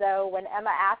disappointed, though, when Emma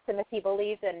asked him if he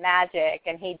believes in magic,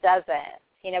 and he doesn't.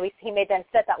 He made them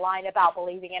set that line about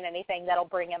believing in anything that'll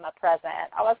bring him a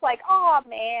present. I was like, oh,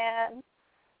 man.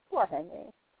 Poor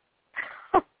Henry.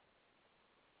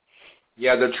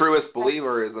 Yeah, the truest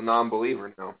believer is a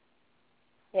non-believer now.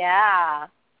 Yeah.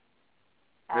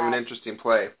 Kind of an interesting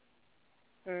play.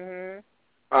 Mhm.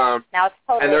 Now it's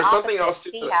totally and there's opposite. something else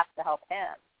too. She has to help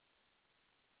him.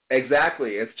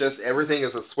 Exactly. It's just everything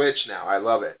is a switch now. I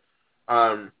love it.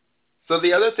 So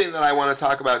the other thing that I want to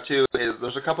talk about too is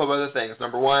there's a couple of other things.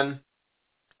 Number one,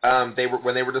 when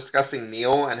they were discussing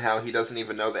Neil and how he doesn't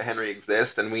even know that Henry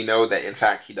exists, and we know that in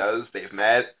fact he does. They've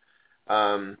met.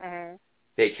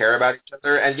 They care about each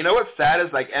other. And you know what's sad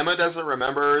is like Emma doesn't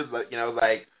remember,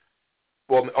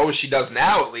 she does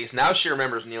now at least. Now she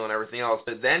remembers Neil and everything else,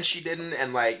 but then she didn't.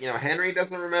 And Henry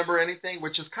doesn't remember anything,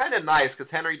 which is kind of nice because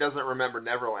Henry doesn't remember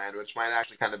Neverland, which might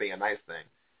actually kind of be a nice thing.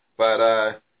 But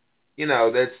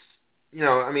that's.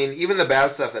 Even the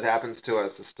bad stuff that happens to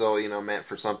us is still, meant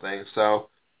for something. So,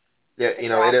 yeah,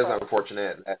 it is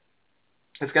unfortunate.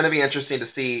 It's going to be interesting to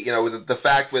see, with the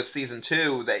fact with season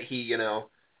 2 that he,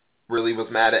 really was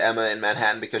mad at Emma in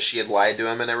Manhattan because she had lied to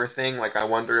him and everything. Like, I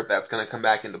wonder if that's going to come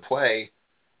back into play,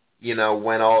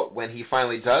 when he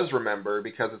finally does remember,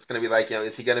 because it's going to be like,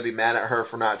 is he going to be mad at her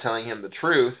for not telling him the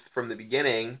truth from the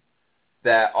beginning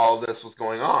that all this was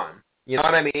going on? You know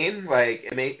what I mean? Like,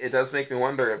 it does make me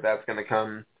wonder if that's going to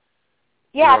come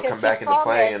back into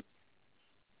play.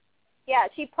 Yeah,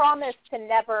 she promised to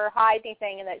never hide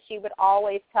anything and that she would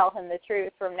always tell him the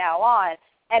truth from now on.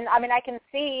 And, I can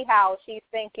see how she's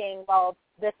thinking, well,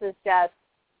 this is just,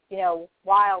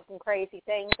 wild and crazy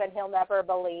things that he'll never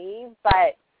believe.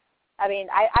 But,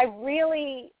 I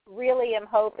really, really am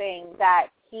hoping that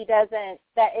it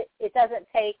doesn't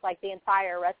take, like, the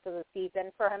entire rest of the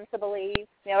season for him to believe.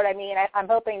 You know what I mean? I'm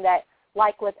hoping that,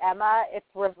 like with Emma, it's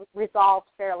resolved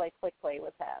fairly quickly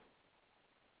with him.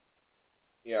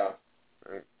 Yeah.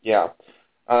 Yeah.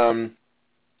 How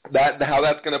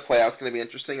that's going to play out is going to be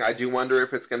interesting. I do wonder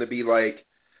if it's going to be like,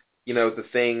 the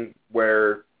thing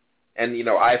where, and,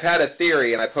 I've had a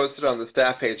theory, and I posted it on the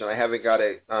staff page, and I haven't got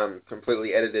it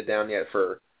completely edited down yet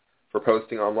for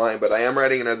posting online, but I am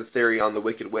writing another theory on the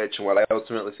Wicked Witch and what I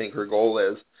ultimately think her goal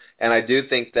is. And I do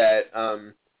think that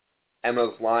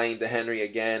Emma's lying to Henry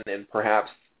again, and perhaps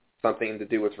something to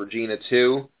do with Regina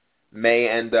too, may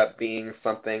end up being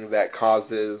something that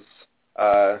causes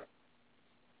a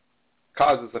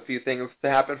few things to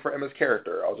happen for Emma's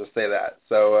character. I'll just say that.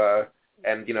 So,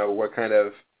 and what kind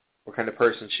of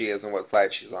person she is and what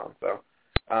side she's on. So,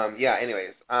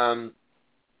 anyways.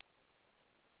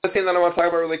 The thing that I want to talk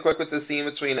about really quick with the scene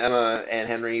between Emma and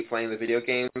Henry playing the video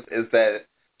games is that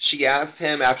she asked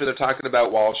him, after they're talking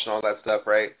about Walsh and all that stuff,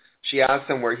 right? She asked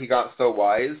him where he got so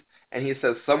wise, and he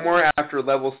says, somewhere after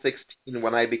level 16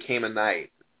 when I became a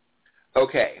knight.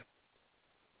 Okay.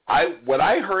 When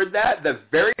I heard that, the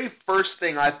very first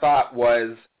thing I thought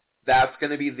was, that's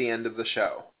going to be the end of the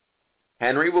show.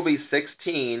 Henry will be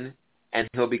 16, and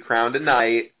he'll be crowned a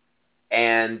knight,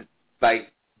 and,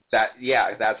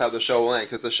 that's how the show will end,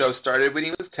 because the show started when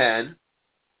he was 10,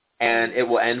 and it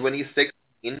will end when he's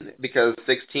 16, because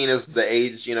 16 is the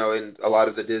age, in a lot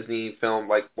of the Disney film,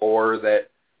 lore, that,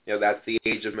 that's the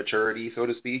age of maturity, so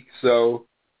to speak. So,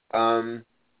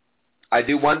 I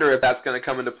do wonder if that's going to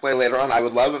come into play later on. I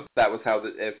would love if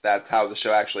that's how the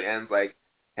show actually ends, like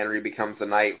Henry becomes a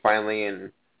knight finally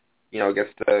and,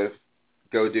 gets to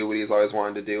go do what he's always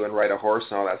wanted to do and ride a horse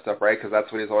and all that stuff, right? Because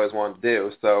that's what he's always wanted to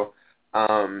do. So,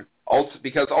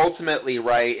 because ultimately,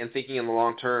 right, and thinking in the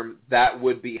long term, that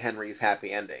would be Henry's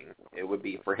happy ending. It would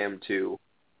be for him to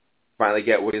finally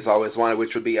get what he's always wanted,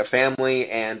 which would be a family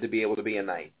and to be able to be a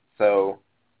knight. So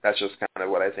that's just kind of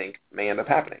what I think may end up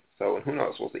happening. So who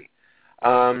knows? We'll see.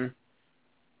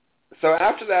 So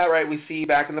after that, right, we see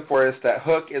back in the forest that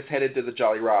Hook is headed to the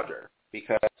Jolly Roger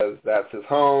because that's his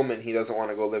home, and he doesn't want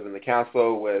to go live in the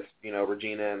castle with,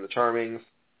 Regina and the Charmings,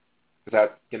 because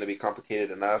that's going to be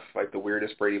complicated enough, like the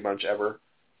weirdest Brady Bunch ever.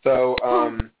 So,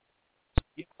 and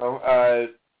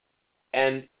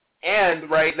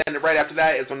right after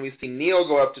that is when we see Neil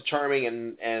go up to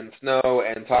Charming and Snow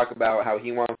and talk about how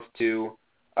he wants to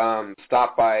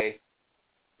stop by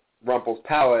Rumpel's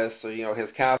palace, or, his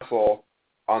castle,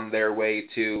 on their way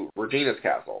to Regina's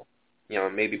castle,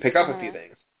 maybe pick up a few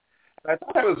things. And I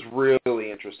thought that was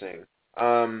really interesting.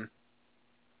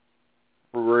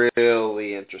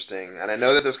 Really interesting. And I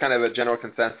know that there's kind of a general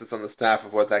consensus on the staff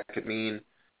of what that could mean.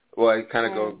 Well, I kind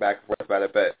of go back and forth about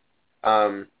it, but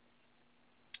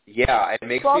it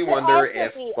makes me wonder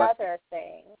if... the other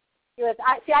thing.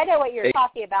 I know what you're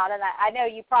talking about, and I know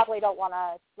you probably don't want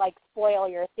to, spoil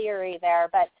your theory there,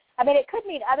 but, it could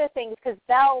mean other things, because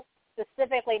Belle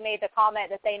specifically made the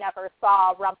comment that they never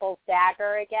saw Rumpel's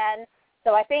dagger again.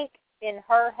 So I think in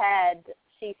her head,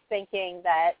 she's thinking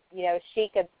that,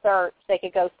 they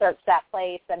could go search that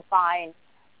place and find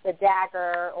the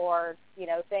dagger or,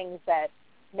 things that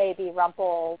maybe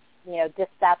Rumpel,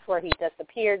 that's where he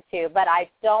disappeared to. But I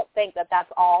don't think that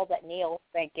that's all that Neil's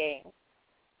thinking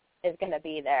is going to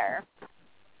be there.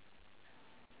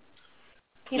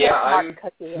 He's a smart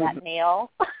cookie, that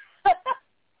Neil.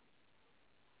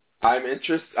 I'm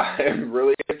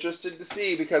really interested to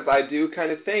see, because I do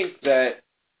kind of think that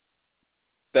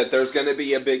there's going to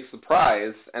be a big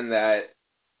surprise, and that,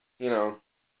 should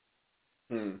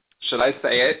I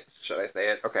say it?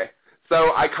 Okay.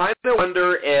 So I kind of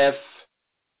wonder if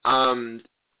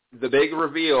the big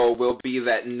reveal will be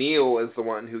that Neil is the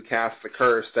one who casts the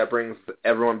curse that brings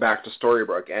everyone back to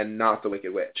Storybrooke, and not the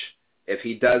Wicked Witch. If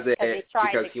he does it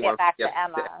because he wants back to get to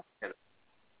Emma.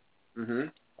 Mm-hmm.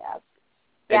 Yeah.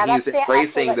 And he's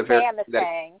embracing the very Sam is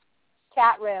saying.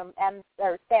 Chat room,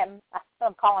 or Sam,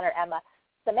 I'm calling her Emma.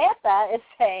 Samantha is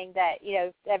saying that,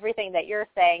 everything that you're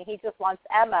saying, he just wants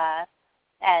Emma.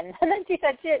 And then she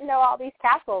said she didn't know all these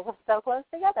castles were so close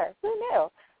together. Who knew?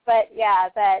 But, yeah,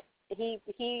 that he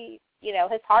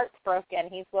his heart's broken.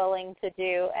 He's willing to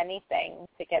do anything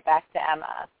to get back to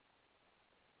Emma.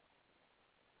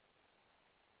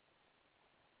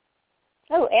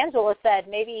 Oh, Angela said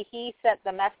maybe he sent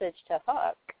the message to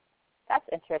Hook. That's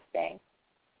interesting.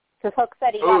 Because Hook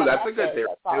said he got a that's message. A good theory.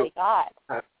 That's all he got.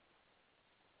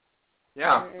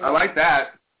 Yeah, I like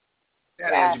that.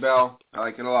 Yeah. Angie Bell. I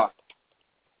like it a lot.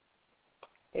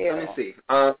 Ew. Let me see.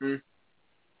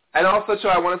 And also, too,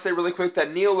 I want to say really quick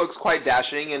that Neil looks quite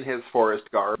dashing in his forest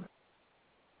garb.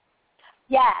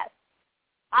 Yes.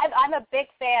 I'm a big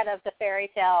fan of the fairy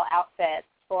tale outfits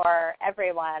for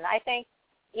everyone. I think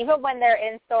even when they're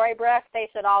in Storybrooke, they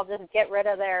should all just get rid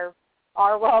of their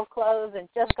Our World clothes and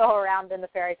just go around in the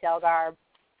fairy tale garb.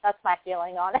 That's my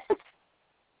feeling on it.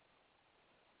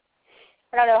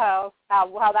 I don't know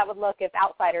how that would look if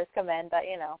outsiders come in, but,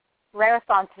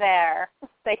 Renaissance fair,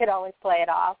 they could always play it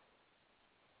off.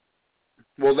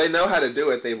 Well, they know how to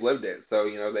do it. They've lived it.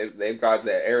 So, they've got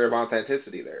the air of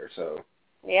authenticity there. So,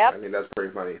 yep. I mean, that's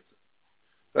pretty funny.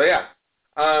 So, yeah.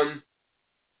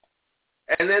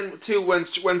 And then, too, when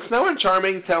Snow and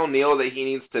Charming tell Neil that he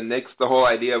needs to nix the whole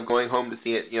idea of going home to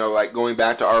see it, like going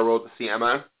back to our world to see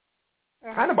Emma,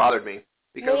 kind of bothered me.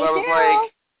 Because I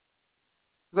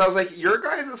was like, your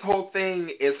guys' whole thing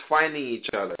is finding each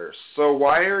other. So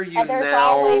why are you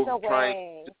now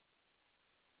trying to...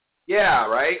 Yeah,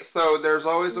 right? So there's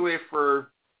always a way for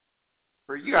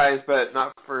you guys, but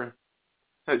not for...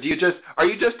 Are you just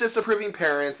disapproving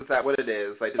parents? Is that what it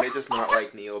is? Like, do they just not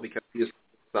like Neil because he's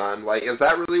son? Like, is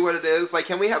that really what it is? Like,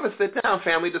 can we have a sit-down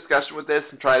family discussion with this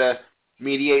and try to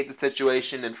mediate the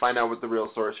situation and find out what the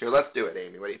real source here? Let's do it,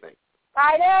 Amy. What do you think?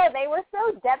 I know. They were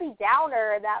so Debbie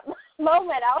Downer in that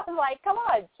moment. I was like, come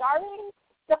on, Charming,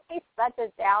 don't be such a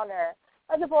downer.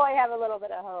 Let the boy have a little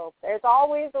bit of hope. There's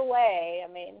always a way.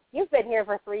 I mean, you've been here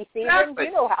for 3 seasons. Exactly.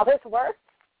 You know how this works.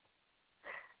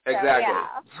 Exactly.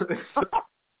 So, yeah.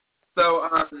 So,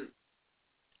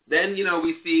 then,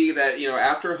 we see that,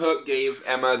 after Hook gave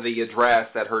Emma the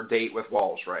address at her date with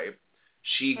Walsh, right,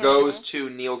 she goes to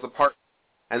Neil's apartment.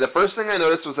 And the first thing I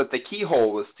noticed was that the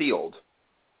keyhole was sealed.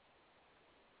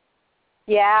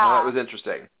 Yeah. That was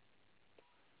interesting.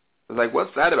 I was like,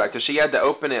 what's that about? Because she had to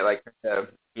open it like,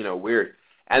 weird.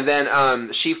 And then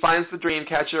she finds the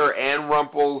Dreamcatcher and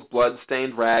Rumpel's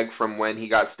blood-stained rag from when he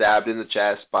got stabbed in the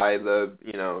chest by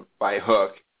by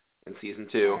Hook in season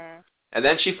 2. And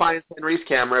then she finds Henry's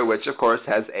camera, which, of course,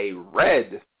 has a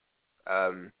red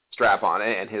strap on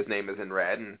it, and his name is in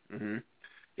red. And,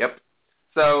 yep.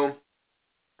 So,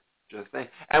 just think.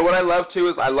 And what I love, too,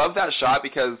 is I love that shot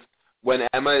because when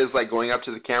Emma is, like, going up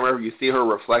to the camera, you see her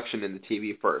reflection in the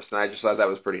TV first. And I just thought that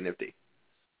was pretty nifty.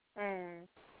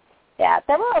 Yeah,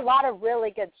 there were a lot of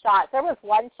really good shots. There was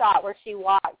one shot where she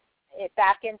walked it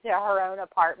back into her own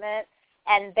apartment,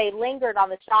 and they lingered on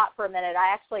the shot for a minute.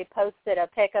 I actually posted a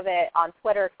pic of it on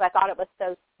Twitter because I thought it was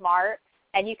so smart.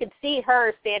 And you could see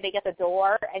her standing at the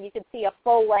door, and you could see a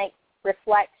full-length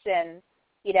reflection,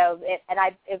 and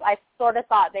I sort of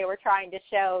thought they were trying to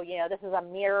show, this is a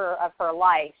mirror of her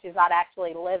life. She's not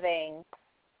actually living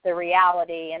the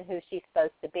reality and who she's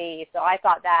supposed to be. So I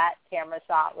thought that camera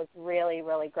shot was really,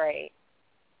 really great.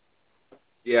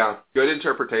 Yeah, good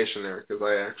interpretation there, because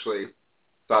I actually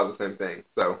saw the same thing.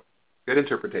 So, good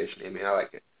interpretation, Amy. I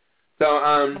like it.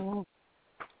 So,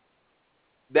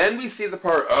 then we see the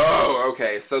part,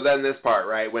 so then this part,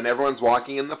 right, when everyone's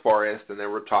walking in the forest and they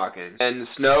were talking, and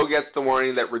Snow gets the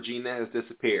warning that Regina has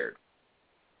disappeared.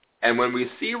 And when we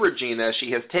see Regina,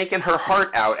 she has taken her heart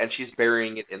out and she's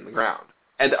burying it in the ground.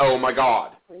 And oh my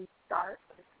God.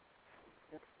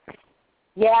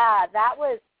 Yeah, that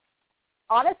was,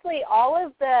 honestly, all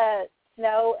of the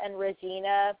Snow and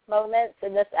Regina moments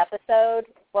in this episode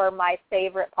were my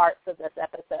favorite parts of this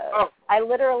episode. Oh. I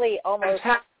literally almost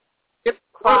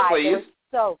cried. Please. It was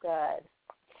so good.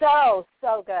 So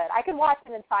good. I could watch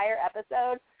an entire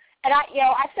episode. And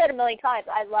I've said a million times,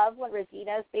 I love when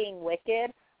Regina's being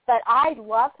wicked, but I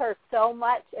loved her so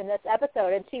much in this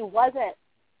episode, and she wasn't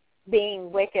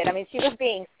being wicked. I mean, she was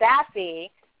being sassy,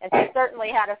 and she certainly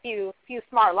had a few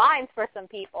smart lines for some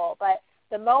people, but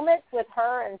the moments with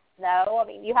her and Snow, I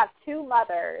mean, you have two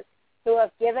mothers who have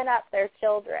given up their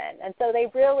children, and so they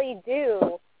really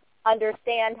do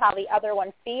understand how the other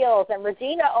one feels, and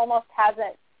Regina almost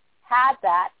hasn't had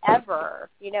that ever.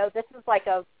 This is like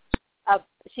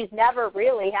she's never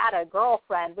really had a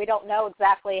girlfriend. We don't know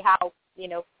exactly how,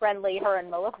 friendly her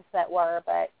and Maleficent were,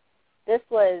 but this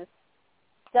was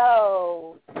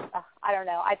so, I don't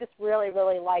know, I just really,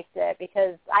 really liked it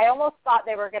because I almost thought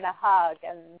they were going to hug,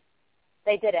 and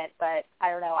they didn't, but I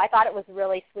don't know. I thought it was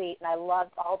really sweet, and I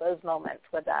loved all those moments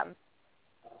with them.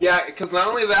 Yeah, because not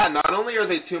only are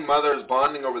they two mothers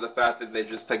bonding over the fact that they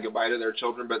just said goodbye to their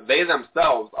children, but they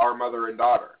themselves are mother and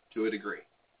daughter to a degree.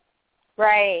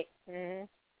 Right. Mm-hmm.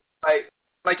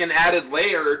 Like an added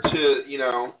layer to,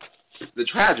 the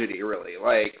tragedy, really.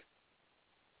 It's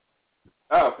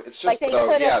just like they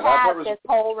could have had was this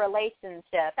whole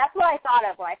relationship. That's what I thought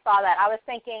of when I saw that. I was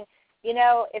thinking,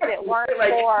 if it weren't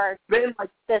for been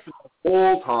this the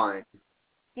whole time.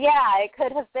 Yeah, it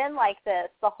could have been like this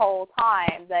the whole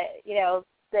time. That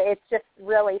it's just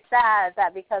really sad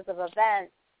that because of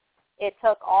events, it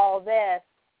took all this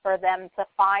for them to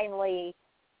finally,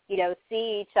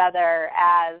 see each other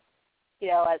as,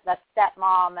 a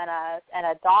stepmom and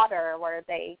a daughter, where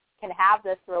they can have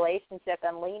this relationship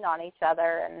and lean on each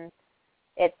other. And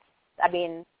I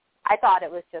thought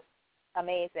it was just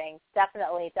amazing.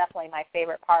 Definitely my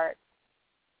favorite part.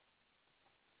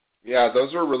 Yeah,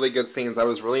 those were really good scenes. I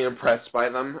was really impressed by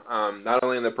them, not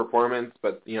only in the performance,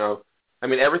 but,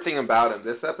 everything about them.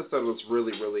 This episode was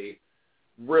really, really,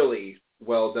 really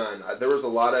well done. There was a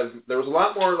lot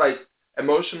more,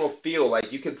 emotional feel.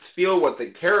 You could feel what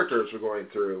the characters were going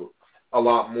through a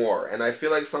lot more. And I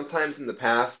feel like sometimes in the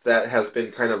past that has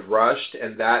been kind of rushed,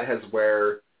 and those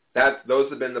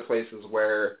have been the places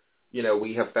where,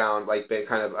 we have found, been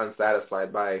kind of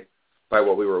unsatisfied by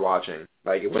what we were watching.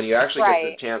 When you actually get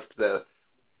the chance to the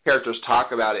characters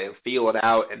talk about it and feel it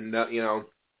out and,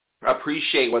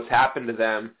 appreciate what's happened to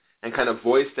them and kind of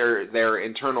voice their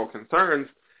internal concerns,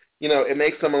 it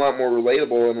makes them a lot more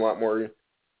relatable and a lot more,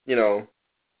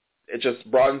 it just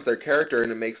broadens their character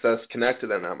and it makes us connect to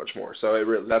them that much more.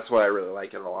 So that's why I really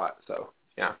like it a lot. So,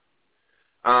 yeah.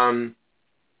 I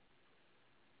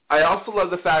also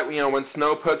love the fact, when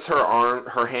Snow puts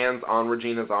her hands on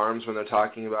Regina's arms when they're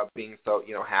talking about being so,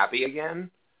 happy again.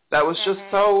 That was just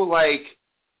so,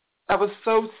 that was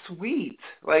so sweet.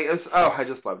 I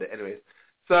just loved it. Anyways,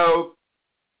 so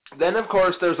then, of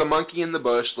course, there's a monkey in the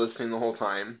bush listening the whole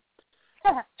time.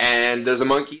 And there's a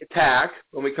monkey attack.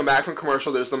 When we come back from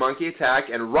commercial, there's the monkey attack,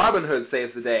 and Robin Hood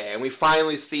saves the day. And we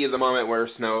finally see the moment where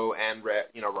Snow and,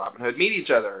 Robin Hood meet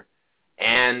each other.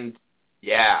 And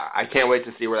yeah, I can't wait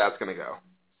to see where that's going to go.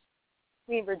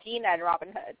 You mean Regina and Robin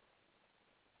Hood?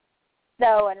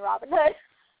 Snow and Robin Hood?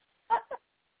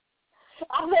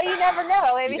 Although you never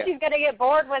know. Maybe she's going to get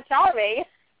bored with Charming.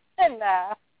 And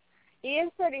he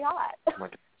is pretty hot. Oh my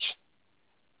gosh.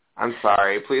 I'm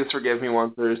sorry. Please forgive me,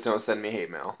 Onceers. Don't send me hate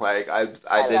mail. I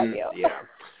didn't. Love you. Yeah.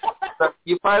 So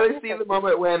you finally see the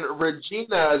moment when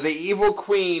Regina, the evil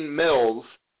queen Mills,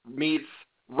 meets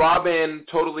Robin,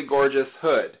 totally gorgeous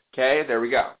Hood. Okay, there we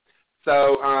go.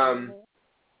 So,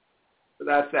 so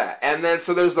that's that. And then,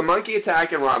 so there's the monkey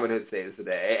attack and Robin Hood saves the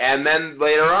day. And then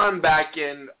later on, back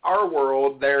in our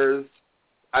world, there's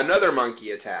another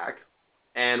monkey attack,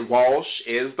 and Walsh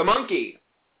is the monkey.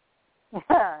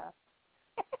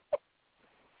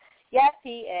 Yes,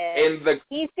 he is.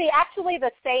 He's actually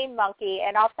the same monkey,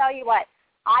 and I'll tell you what,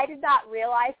 I did not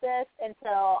realize this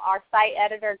until our site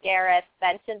editor, Gareth,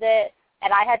 mentioned it,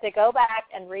 and I had to go back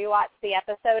and rewatch the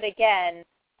episode again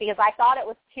because I thought it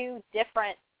was two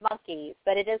different monkeys,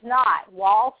 but it is not.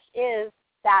 Walsh is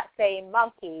that same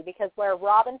monkey because where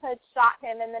Robin Hood shot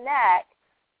him in the neck,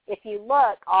 if you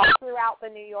look all throughout the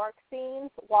New York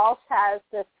scenes, Walsh has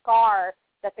this scar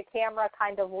that the camera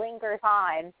kind of lingers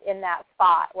on in that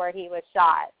spot where he was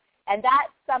shot. And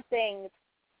that's something,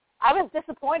 I was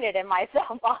disappointed in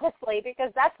myself, honestly,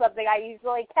 because that's something I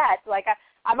usually catch.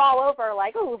 I'm all over,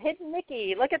 ooh, hidden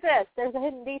Mickey, look at this, there's a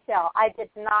hidden detail. I did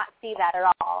not see that at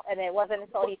all, and it wasn't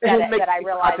until he said it that I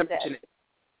realized it.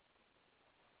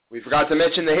 We forgot to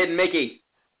mention the hidden Mickey.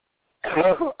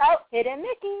 Oh, hidden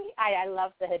Mickey. I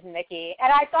love the hidden Mickey.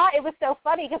 And I thought it was so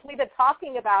funny because we've been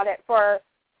talking about it for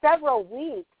several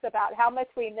weeks about how much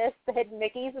we missed the hidden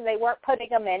Mickeys and they weren't putting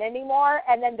them in anymore.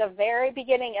 And then the very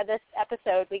beginning of this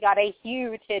episode, we got a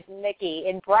huge hidden Mickey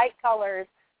in bright colors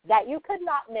that you could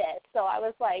not miss. So I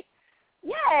was like,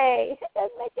 yay, hidden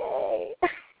Mickey.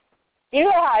 You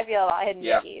know how I feel about hidden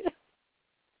Mickeys.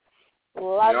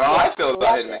 Love it. I feel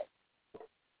about hidden Mickey.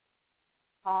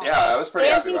 I was pretty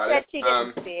happy about it. Angie said she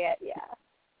didn't see it,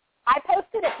 I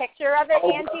posted a picture of it,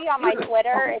 Angie, on my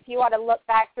Twitter. If you want to look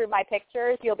back through my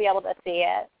pictures, you'll be able to see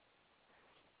it.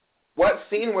 What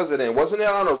scene was it in? Wasn't it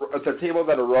on the table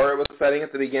that Aurora was setting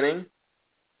at the beginning?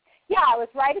 Yeah, it was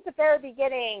right at the very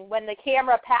beginning when the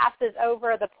camera passes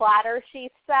over the platter she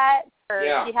set.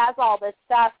 She has all this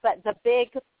stuff, but the big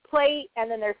plate, and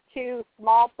then there's two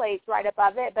small plates right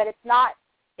above it, but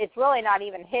it's really not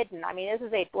even hidden. I mean, this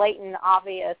is a blatant,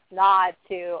 obvious nod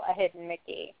to a hidden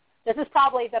Mickey. This is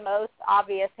probably the most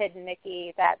obvious hidden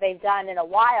Mickey that they've done in a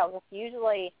while.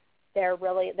 Usually they're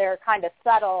kind of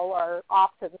subtle or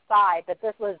off to the side, but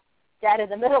this was dead in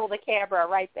the middle of the camera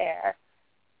right there.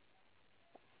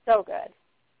 So good.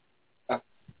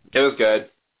 It was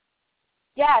good.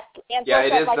 Yes, and so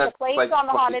it is like the plates on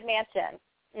the Haunted Mansion.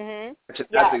 Mm-hmm.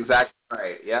 That's exactly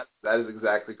right. Yep, that is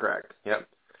exactly correct. Yep.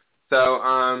 So,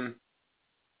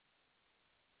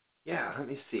 let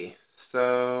me see.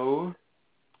 So,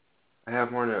 I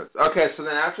have more notes. Okay, so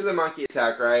then after the monkey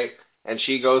attack, right, and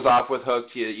she goes off with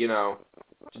Hook to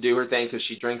do her thing because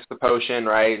she drinks the potion,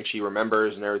 right, and she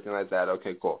remembers and everything like that.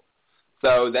 Okay, cool.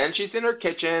 So then she's in her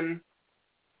kitchen,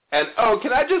 and,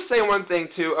 can I just say one thing,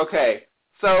 too? Okay,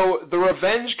 so the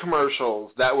revenge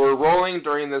commercials that were rolling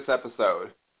during this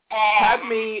episode had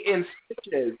me in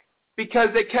stitches because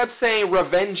it kept saying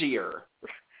Revengier.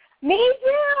 Me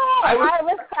too! I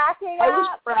was cracking up. I was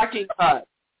cracking up.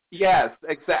 Yes,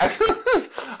 exactly.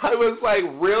 I was like,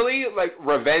 really? Like,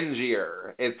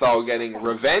 Revengier. It's all getting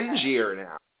Revengier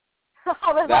now.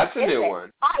 That's a new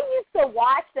one. I used to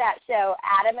watch that show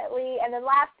adamantly, and then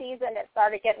last season it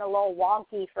started getting a little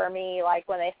wonky for me, like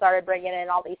when they started bringing in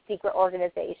all these secret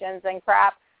organizations and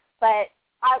crap. But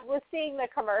I was seeing the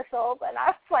commercials, and I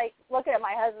was like looking at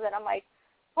my husband, I'm like,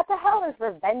 what the hell is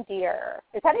Revengier?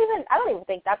 Is that even, I don't even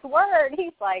think that's a word.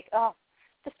 He's like, oh,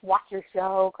 just watch your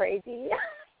show, crazy.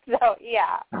 So,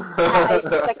 yeah.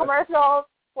 The commercials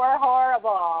were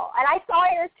horrible. And I saw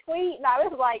your tweet, and I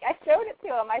was like, I showed it to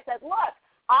him. I said, look,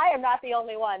 I am not the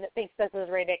only one that thinks this is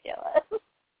ridiculous.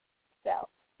 So,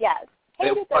 yes.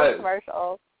 Hated those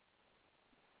commercials.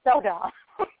 So dumb.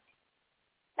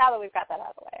 Now that we've got that out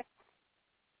of the way.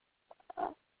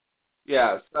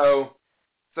 Yeah, so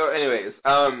anyways,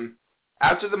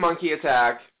 after the monkey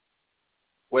attack,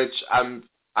 which I'm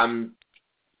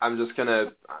just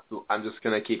gonna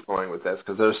keep going with this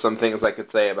because there's some things I could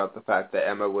say about the fact that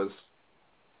Emma was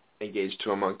engaged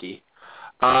to a monkey.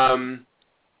 Oh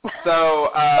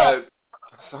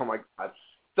my God.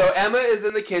 So Emma is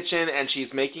in the kitchen and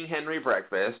she's making Henry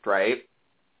breakfast, right?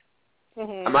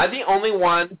 Mm-hmm. Am I the only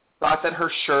one who thought that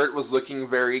her shirt was looking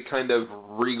very kind of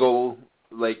regal,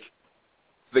 like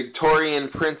Victorian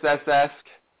princess-esque?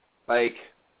 Like,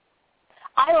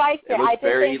 I liked it. I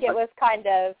did think it was kind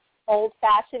of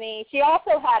old-fashioned-y. She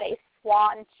also had a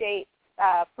swan-shaped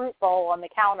fruit bowl on the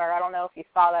counter. I don't know if you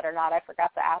saw that or not. I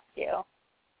forgot to ask you.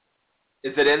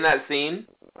 Is it in that scene?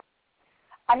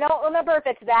 I don't remember if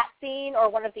it's that scene or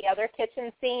one of the other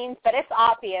kitchen scenes, but it's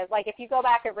obvious. Like, if you go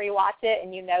back and rewatch it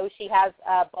and you know she has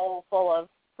a bowl full of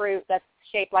fruit that's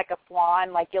shaped like a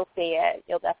swan, like, you'll see it.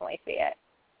 You'll definitely see it.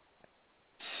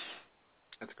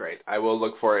 That's great. I will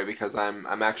look for it because I'm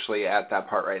actually at that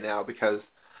part right now because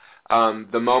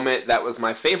the moment that was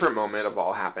my favorite moment of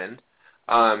all happened.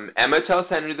 Emma tells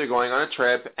Henry they're going on a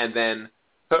trip, and then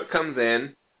Hook comes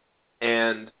in,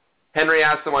 and Henry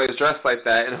asks him why he's dressed like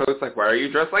that, and Hook's like, why are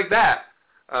you dressed like that?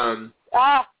 Yeah.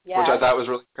 Which I thought was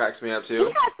really cracks me up, too.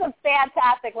 He has some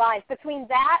fantastic lines. Between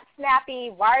that,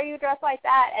 snappy, why are you dressed like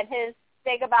that, and his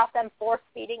thing about them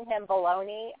force-feeding him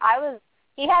bologna,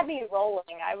 he had me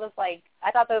rolling. I was like,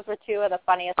 I thought those were two of the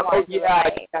funniest lines. Yeah,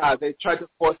 they tried to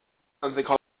force something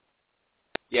called...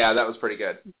 Yeah, that was pretty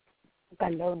good.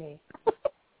 Bologna.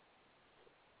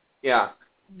 Yeah.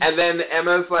 And then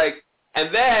Emma's like,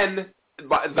 and then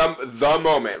the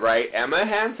moment, right? Emma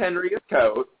hands Henry his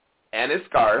coat and his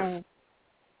scarf. Mm.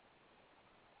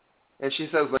 And she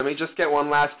says, let me just get one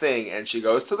last thing. And she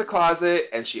goes to the closet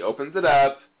and she opens it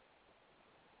up.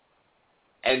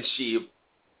 And she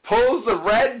pulls the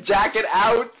red jacket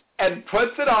out and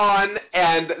puts it on,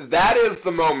 and that is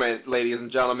the moment, ladies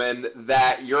and gentlemen,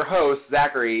 that your host,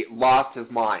 Zachary, lost his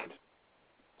mind.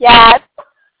 Yes.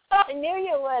 I knew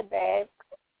you would, babe.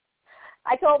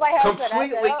 I told my husband, I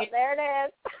said, oh, there it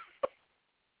is.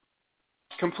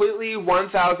 completely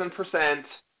 1,000%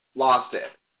 lost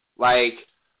it. Like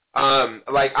I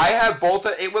had both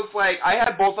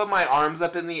of my arms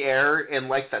up in the air in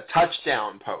like the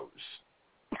touchdown pose.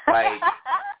 Like,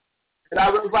 and I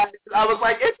was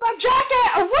like, it's my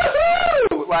jacket,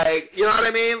 woohoo! Like, you know what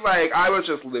I mean? Like, I was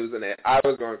just losing it. I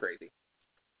was going crazy.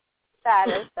 That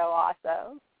is so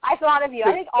awesome. I thought of you.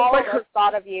 I think all of us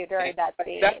thought of you during that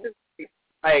scene.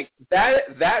 Like,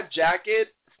 that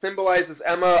jacket symbolizes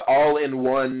Emma all in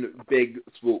one big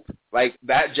swoop. Like,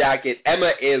 that jacket,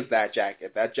 Emma is that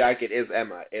jacket. That jacket is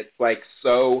Emma. It's like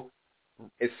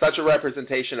it's such a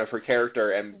representation of her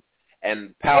character and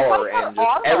power and just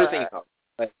armor. everything else.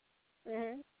 Like,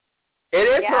 It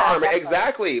is her armor, definitely.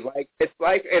 Exactly. Like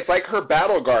it's like her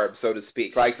battle garb, so to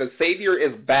speak. Like the Savior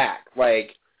is back.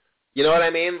 Like, you know what I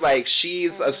mean? Like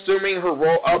she's assuming her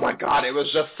role. Oh my God, it was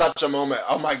just such a moment.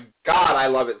 Oh my God, I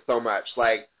love it so much.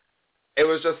 Like it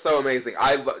was just so amazing.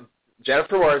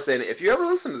 Jennifer Morrison, if you ever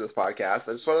listen to this podcast,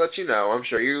 I just want to let you know. I'm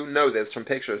sure you know this from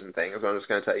pictures and things, but I'm just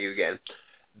going to tell you again.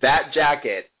 That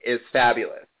jacket is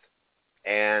fabulous.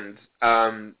 And,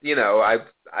 you know,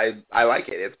 I like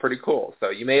it. It's pretty cool. So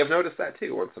you may have noticed that,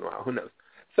 too, once in a while. Who knows?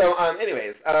 So,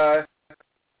 anyways,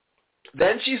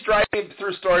 then she's driving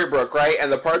through Storybrooke, right?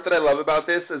 And the part that I love about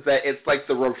this is that it's like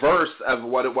the reverse of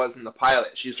what it was in the pilot.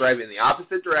 She's driving in the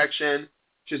opposite direction.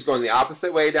 She's going the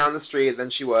opposite way down the street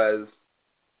than she was.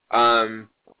 I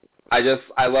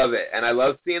love it. And I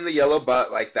love seeing the yellow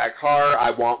butt, like that car.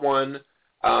 I want one.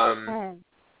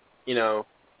 You know.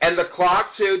 And the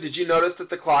clock, too, did you notice that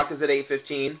the clock is at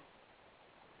 8:15? Is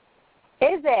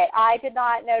it? I did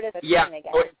not notice it. Yeah,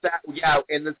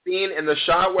 in the scene, in the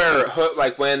shot where,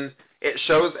 like, when it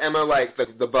shows Emma, like,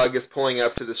 the bug is pulling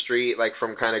up to the street, like,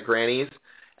 from kind of Granny's,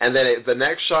 and then the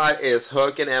next shot is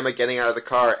Hook and Emma getting out of the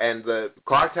car, and the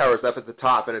clock tower is up at the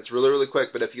top, and it's really, really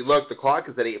quick, but if you look, the clock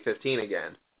is at 8:15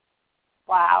 again.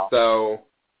 Wow. So,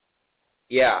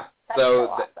 yeah. That's so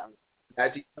awesome.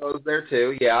 That detail is there,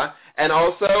 too, yeah. And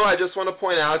also, I just want to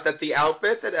point out that the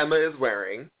outfit that Emma is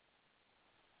wearing,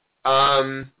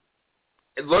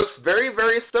 it looks very,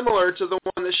 very similar to the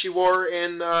one that she wore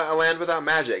in A Land Without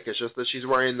Magic. It's just that she's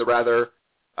wearing the rather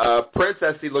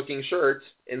princessy-looking shirt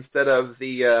instead of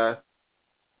the,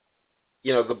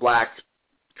 you know, the black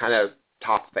kind of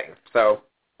top thing. So,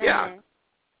 yeah.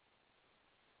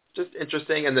 Just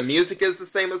interesting. And the music is the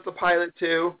same as the pilot,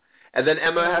 too. And then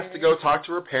Emma has to go talk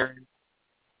to her parents.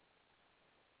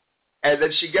 And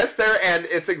then she gets there, and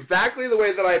it's exactly the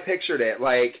way that I pictured it.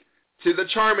 Like, to the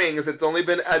Charmings, it's only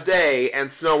been a day,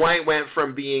 and Snow White went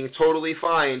from being totally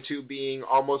fine to being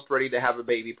almost ready to have a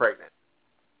baby pregnant.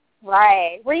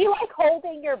 Right. Were you, like,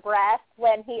 holding your breath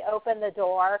when he opened the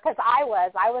door? Because I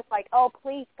was like, oh,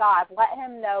 please, God, let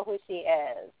him know who she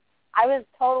is. I was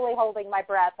totally holding my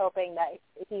breath, hoping that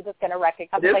he was going to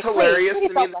recognize. It's hilarious to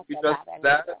me that you just said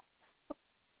that.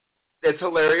 It's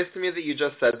hilarious to me that you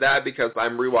just said that because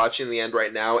I'm rewatching the end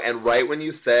right now, and right when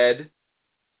you said,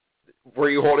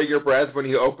 were you holding your breath when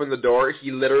he opened the door,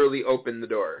 he literally opened the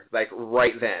door, like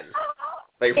right then.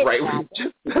 Like right when you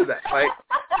just said that. Like,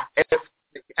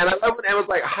 and I love when Emma's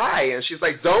like, hi, and she's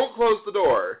like, don't close the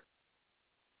door.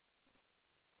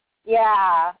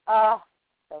 Yeah. Oh,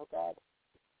 so good.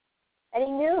 And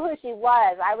he knew who she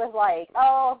was. I was like,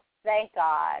 oh, thank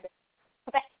God.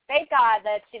 Thank God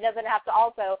that she doesn't have to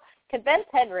also convince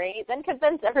Henry, then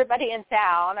convince everybody in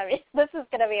town. I mean, this is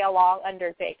going to be a long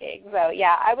undertaking. So,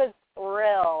 yeah, I was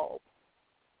thrilled.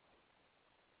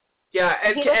 Yeah,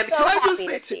 and can I just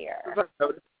say, too, I'm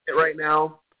noticing it right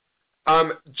now,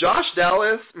 Josh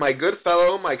Dallas, my good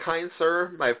fellow, my kind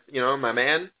sir, my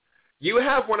man, you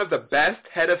have one of the best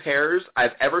head of hairs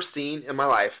I've ever seen in my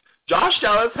life. Josh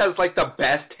Dallas has, like, the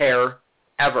best hair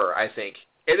ever, I think.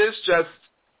 It is just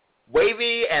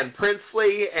wavy and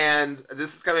princely, and this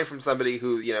is coming from somebody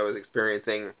who, you know, is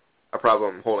experiencing a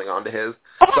problem holding on to his.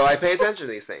 So I pay attention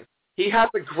to these things. He has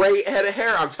a great head of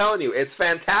hair. I'm telling you, it's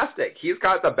fantastic. He's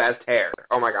got the best hair.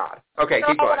 Oh, my God. Okay,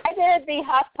 keep going. When I did the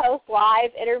HuffPost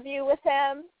Live interview with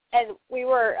him, and we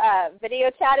were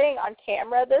video chatting on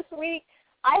camera this week,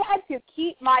 I had to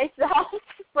keep myself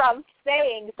from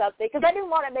saying something because I didn't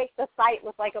want to make the site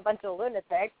look like a bunch of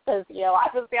lunatics because, you know, I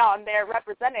was down there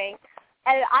representing.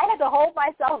 And I had to hold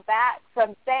myself back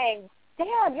from saying,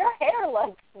 damn, your hair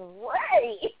looks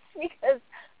great, because,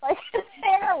 like, his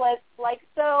hair was, like,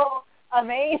 so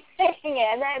amazing.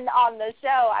 And then on the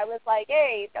show, I was like,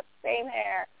 hey, he's got the same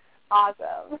hair.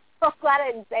 Awesome. I'm glad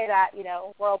I didn't say that, you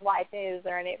know, worldwide news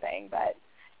or anything. But,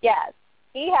 yes,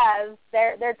 he has,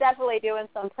 they're definitely doing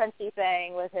some princey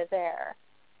thing with his hair.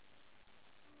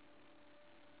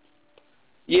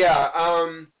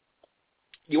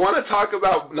 You want to talk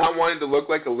about not wanting to look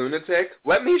like a lunatic?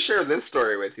 Let me share this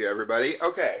story with you, everybody.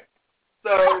 Okay.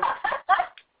 So...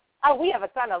 we have a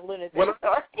ton of lunatic stories.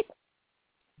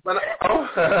 When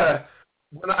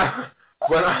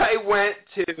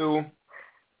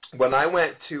I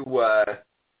went to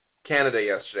Canada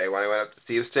yesterday, when I went up to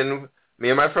Houston, me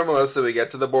and my friend Melissa, we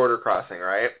get to the border crossing,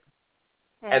 right?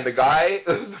 Mm-hmm. And the guy,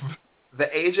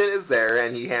 the agent is there,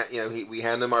 and we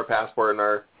hand him our passport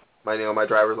and my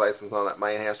driver's license and all that,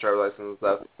 my enhanced driver's license and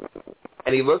stuff.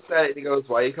 And he looks at it and he goes,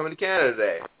 "Why are you coming to Canada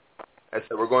today?" I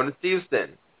said, "We're going to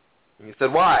Houston." And he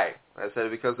said, "Why?" I said,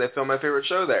 "Because they film my favorite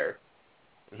show there."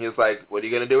 And he was like, "What are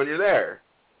you going to do when you're there?"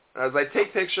 And I was like,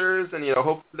 "Take pictures and,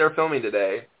 hopefully they're filming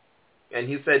today." And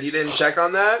he said, "You didn't check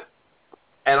on that?"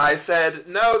 And I said,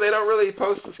 "No, they don't really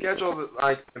post the schedule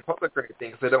like in public or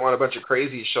anything because they don't want a bunch of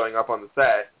crazies showing up on the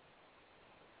set."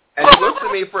 And he looks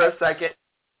at me for a second.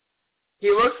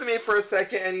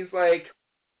 And he's like,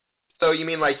 "So you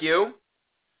mean like you?"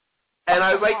 And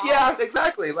I was like, "Yeah,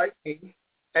 exactly, like me."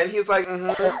 And he's like,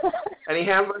 "Mm-hmm." And he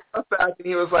hands my stuff back, and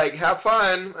he was like, "Have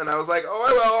fun." And I was like, "Oh,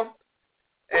 I will."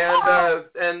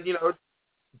 And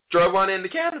drove on into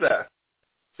Canada.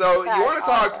 So you want to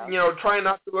talk, trying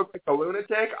not to look like a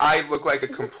lunatic? I look like a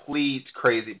complete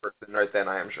crazy person right then,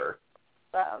 I am sure.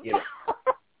 That's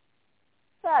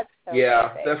so yeah,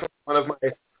 crazy.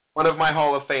 definitely one of my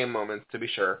Hall of Fame moments, to be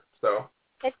sure. So,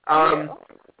 it's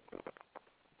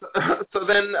so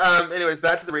then, anyways,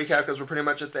 back to the recap because we're pretty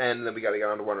much at the end, and then we got to get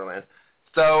on to Wonderland.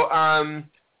 So,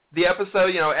 the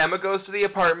episode, Emma goes to the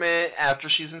apartment after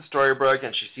she's in Storybrooke,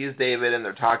 and she sees David, and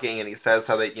they're talking, and he says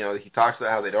how they, he talks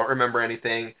about how they don't remember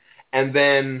anything, and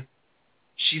then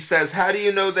she says, "How do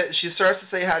you know that?" She starts to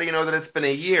say, "How do you know that it's been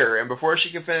a year?" And before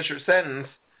she can finish her sentence,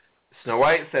 Snow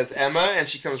White says, "Emma," and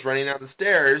she comes running down the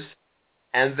stairs,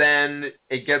 and then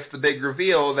it gets the big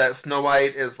reveal that Snow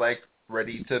White is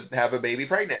ready to have a baby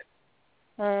pregnant.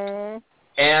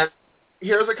 And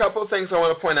here's a couple of things I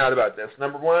want to point out about this.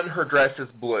 Number one, her dress is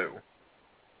blue.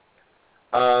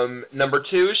 Number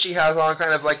two, she has on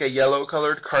kind of like a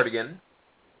yellow-colored cardigan,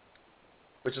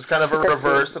 which is kind of a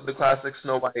reverse of the classic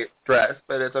Snow White dress,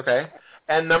 but it's okay.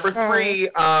 And number three,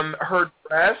 her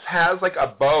dress has a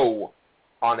bow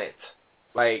on it,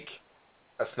 like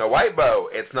a Snow White bow.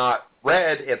 It's not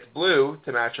red, it's blue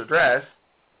to match her dress,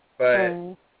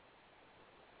 but...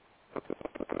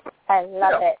 I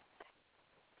love it.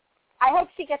 I hope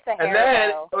she gets a hair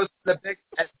bow.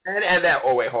 And then,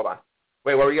 oh, wait, hold on.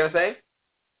 Wait, what were you going to say?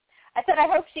 I said I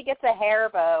hope she gets a hair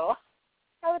bow.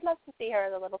 I would love to see her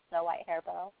in a little Snow White hair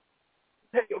bow.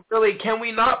 Really, can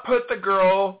we not put the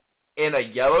girl in a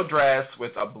yellow dress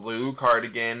with a blue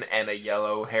cardigan and a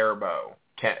yellow hair bow?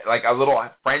 Like a little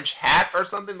French hat or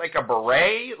something, like a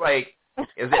beret?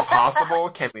 Is it possible?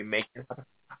 Can we make it happen?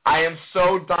 I am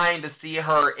so dying to see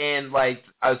her in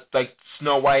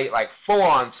Snow White, full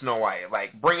on Snow White,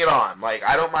 bring it on.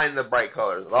 I don't mind the bright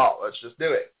colors at all. Let's just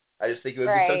do it. I just think it would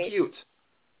be so cute.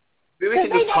 Maybe we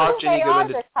can just talk Ginny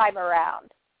Goodwin this time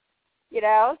around.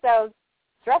 So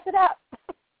dress it up.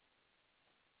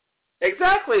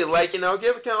 Exactly. Give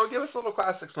us a little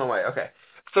classic Snow White. Okay.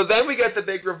 So then we get the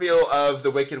big reveal of the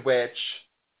Wicked Witch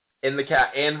in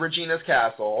Regina's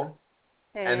castle,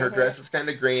 and her dress is kind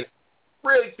of green.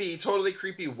 Totally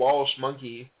creepy Walsh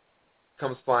monkey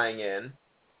comes flying in,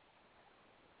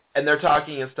 and they're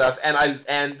talking and stuff. And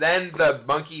then the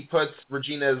monkey puts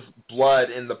Regina's blood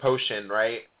in the potion,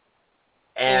 right?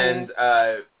 And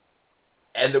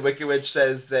the Wicked Witch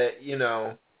says that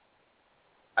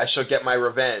I shall get my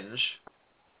revenge.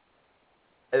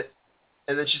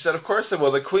 And then she said, "Of course I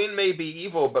will. The queen may be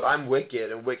evil, but I'm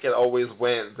wicked, and wicked always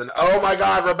wins." And oh my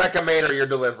God, Rebecca Mader, your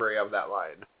delivery of that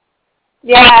line.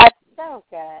 Yeah. So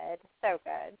good. So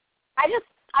good.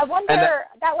 I wonder,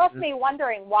 that left me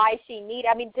wondering why she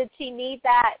did she need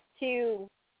that to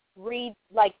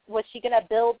was she going to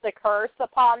build the curse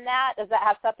upon that? Does that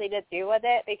have something to do with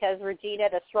it? Because Regina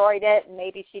destroyed it and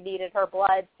maybe she needed her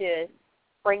blood to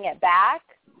bring it back?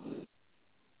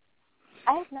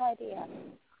 I have no idea.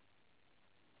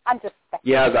 I'm just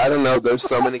speculating. Yeah, I don't know. There's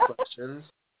so many questions.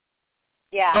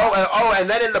 Yeah. And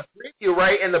then in the preview,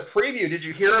 right? In the preview, did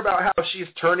you hear about how she's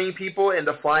turning people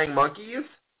into flying monkeys?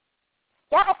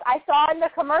 Yes, I saw in the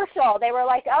commercial. They were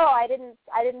like, "Oh, I didn't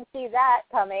see that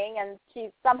coming," and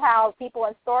somehow people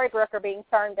in Storybrooke are being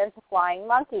turned into flying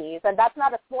monkeys, and that's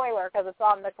not a spoiler because it's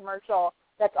on the commercial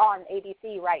that's on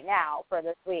ABC right now for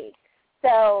this week.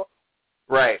 So,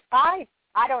 right. I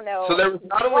don't know. So there was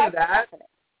not only that.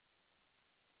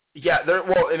 Yeah,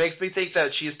 it makes me think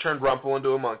that she's turned Rumple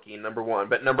into a monkey, number one.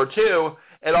 But number two,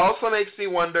 it also makes me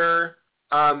wonder,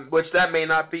 which that may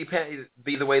not be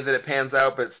the way that it pans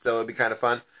out, but still it'd be kind of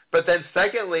fun. But then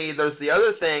secondly, there's the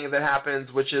other thing that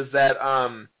happens, which is that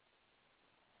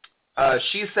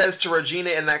she says to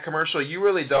Regina in that commercial, "You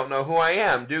really don't know who I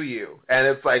am, do you?" And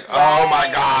it's like, right. oh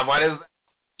my God, what is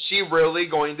she really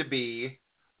going to be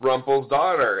Rumpel's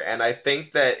daughter? And I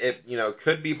think that it,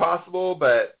 could be possible,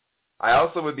 but I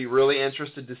also would be really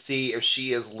interested to see if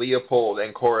she is Leopold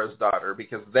and Cora's daughter,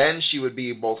 because then she would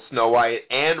be both Snow White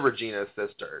and Regina's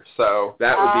sister. So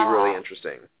that would be really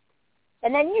interesting.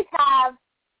 And then you'd have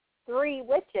 3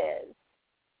 witches,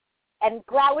 and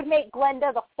that would make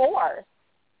Glenda the 4th.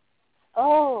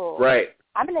 Oh. Right.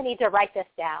 I'm going to need to write this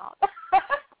down.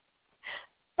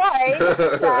 Sorry.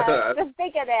 Just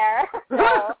thinking there.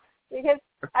 So, because,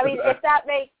 if that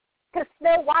makes, because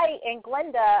Snow White and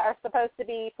Glenda are supposed to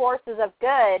be forces of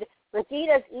good.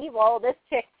 Regina's evil. This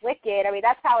chick's wicked.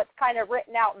 That's how it's kind of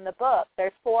written out in the book.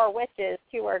 There's 4 witches.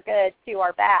 2 are good, 2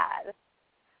 are bad.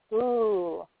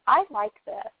 Ooh, I like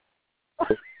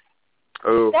this.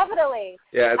 Oh. Definitely.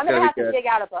 Yeah, I'm going to have to dig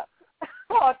out a book.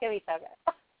 Oh, it's going to be so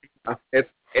good.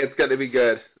 It's going to be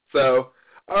good. So,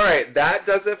 all right, that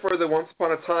does it for the Once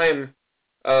Upon a Time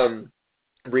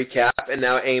recap. And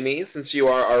now, Amy, since you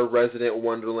are our resident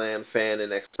Wonderland fan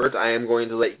and expert, I am going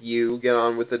to let you get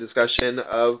on with the discussion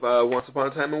of Once Upon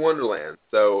a Time in Wonderland.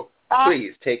 So,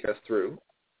 please take us through.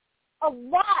 A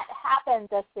lot happened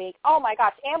this week. Oh, my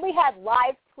gosh. And we had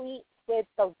live tweets with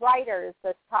the writers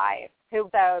this time.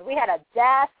 We had a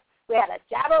death. We had a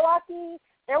Jabberwocky.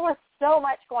 There was so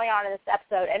much going on in this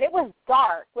episode, and it was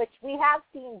dark, which we have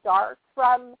seen dark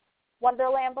from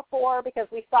Wonderland before because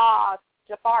we saw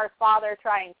Jafar's father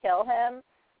try and kill him.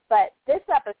 But this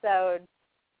episode,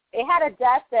 it had a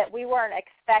death that we weren't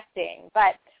expecting.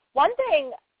 But one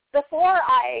thing, before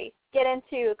I get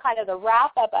into kind of the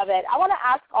wrap-up of it, I want to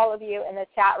ask all of you in the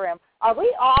chat room, are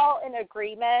we all in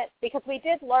agreement? Because we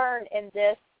did learn in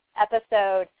this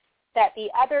episode that the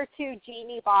other 2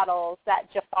 genie bottles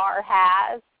that Jafar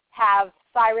has have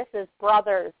Cyrus's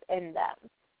brothers in them.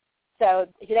 So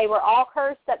they were all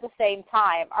cursed at the same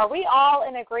time. Are we all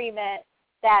in agreement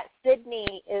that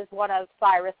Sydney is one of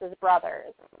Cyrus's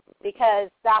brothers? Because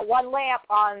that one lamp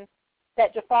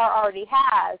that Jafar already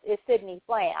has is Sydney's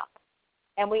lamp.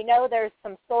 And we know there's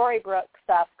some Storybrooke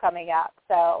stuff coming up.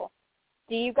 So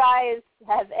do you guys,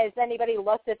 has anybody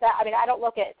looked at that? I don't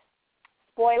look at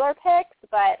spoiler picks,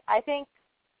 but I think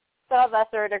some of us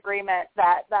are in agreement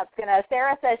that that's going to,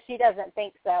 Sarah says she doesn't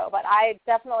think so, but I'm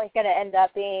definitely going to end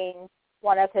up being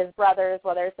one of his brothers,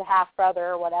 whether it's a half-brother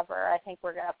or whatever. I think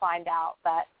we're going to find out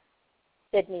that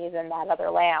Sydney's in that other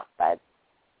lamp. But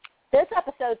this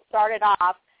episode started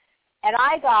off, and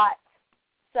I got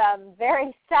some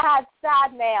very sad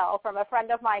mail from a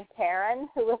friend of mine, Karen,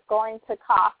 who was going to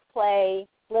cosplay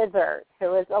Lizard,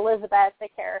 who is Elizabeth, the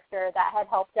character that had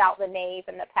helped out the Knave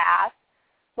in the past.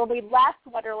 When we left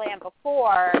Wonderland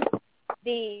before,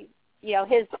 his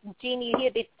genie, he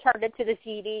had been turned into the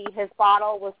genie. His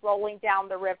bottle was rolling down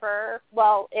the river.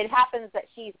 Well, it happens that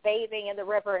she's bathing in the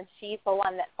river, and she's the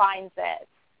one that finds it.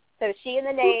 So she and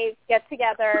the Knave get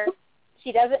together.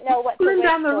 She doesn't know what to wish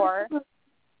for.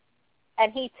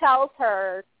 And he tells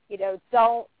her,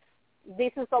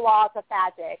 this is the laws of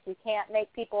magic. You can't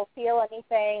make people feel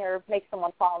anything or make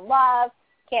someone fall in love.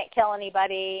 Can't kill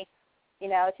anybody.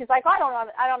 She's like, I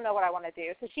don't know what I want to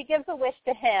do. So she gives a wish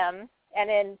to him, and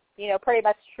in, pretty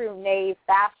much true Knave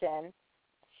fashion,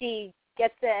 he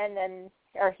gets into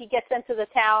the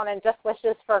town and just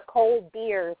wishes for cold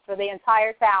beers for the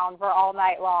entire town for all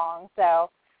night long.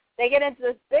 So they get into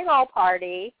this big old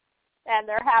party, and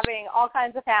they're having all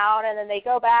kinds of fun, and then they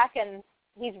go back, and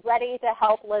he's ready to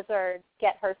help Lizard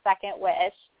get her second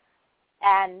wish.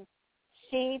 And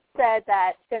she said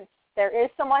that since there is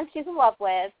someone she's in love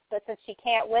with, but since she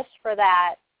can't wish for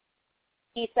that,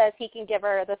 he says he can give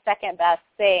her the second best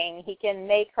thing. He can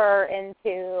make her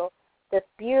into this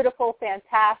beautiful,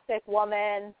 fantastic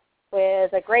woman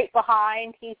with a great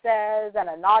behind, he says, and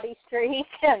a naughty streak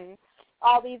and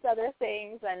all these other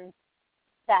things, and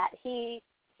that he's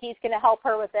going to help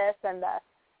her with this, and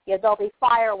there'll be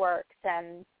fireworks,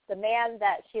 and the man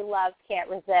that she loves can't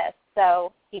resist.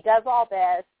 So he does all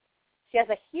this. She has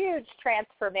a huge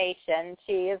transformation.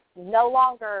 She is no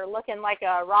longer looking like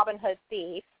a Robin Hood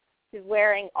thief. She's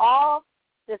wearing all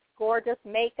this gorgeous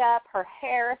makeup. Her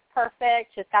hair is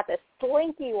perfect. She's got this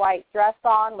slinky white dress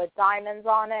on with diamonds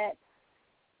on it.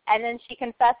 And then she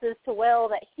confesses to Will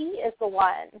that he is the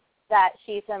one that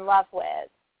she's in love with.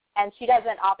 And she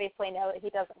doesn't obviously know that he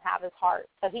doesn't have his heart.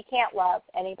 So he can't love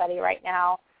anybody right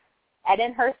now. And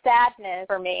in her sadness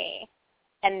for me,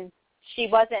 and she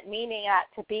wasn't meaning that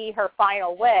to be her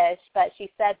final wish, but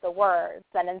she said the words.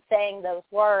 And in saying those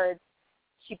words,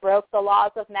 she broke the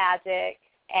laws of magic,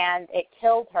 and it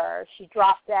killed her. She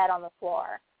dropped dead on the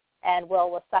floor, and Will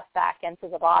was sucked back into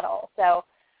the bottle. So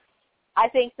I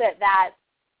think that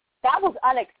was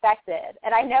unexpected.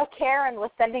 And I know Karen was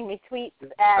sending me tweets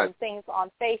and things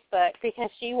on Facebook because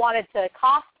she wanted to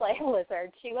cosplay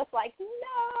Lizard. She was like,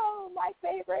 no, my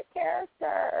favorite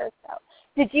character. So,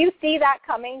 did you see that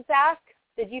coming, Zach?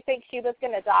 Did you think she was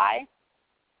going to die?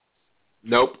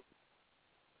 Nope.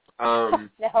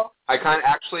 No. I kind of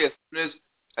actually, as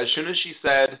soon as she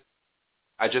said,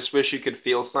 I just wish you could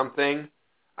feel something,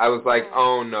 I was like,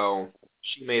 oh no,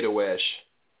 she made a wish.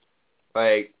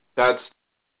 Like, that's,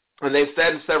 and they've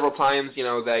said several times,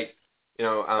 holy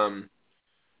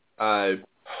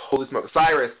smoke,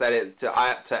 Cyrus said it to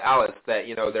Alice that,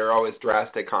 there are always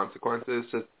drastic consequences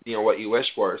to, what you wish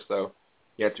for, so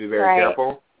you have to be very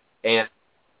careful. And,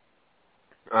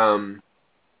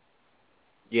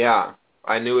 yeah,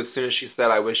 I knew as soon as she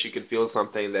said, I wish you could feel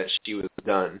something, that she was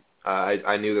done.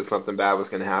 I knew that something bad was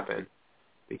going to happen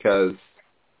because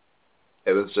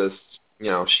it was just,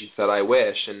 she said, I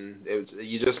wish, and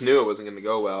you just knew it wasn't going to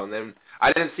go well. And then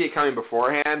I didn't see it coming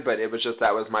beforehand, but it was just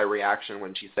that was my reaction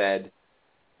when she said,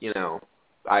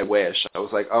 I wish. I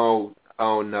was like, oh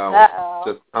no. Uh-oh.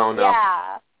 Just, oh no.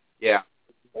 Yeah.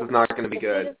 This is not going to be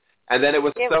good. And then it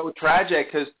was so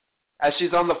tragic because as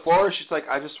she's on the floor, she's like,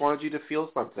 I just wanted you to feel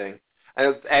something.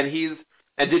 And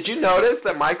did you notice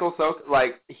that Michael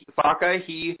Sokka,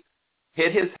 he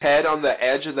hit his head on the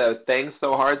edge of the thing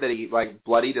so hard that he,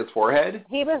 bloodied his forehead?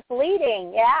 He was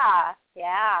bleeding, yeah.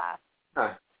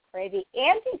 Huh. Crazy.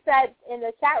 Angie said in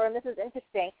the chat room, this is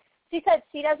interesting, she said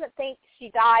she doesn't think she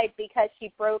died because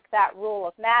she broke that rule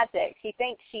of magic. She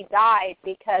thinks she died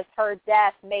because her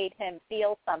death made him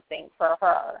feel something for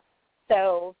her.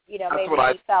 So, maybe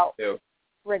he felt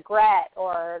regret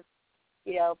or,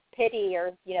 pity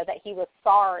or, that he was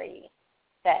sorry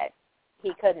that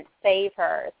he couldn't save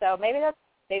her. So maybe that's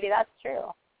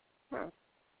true.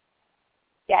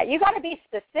 Yeah, you got to be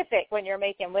specific when you're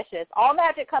making wishes. All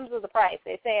magic comes with a price.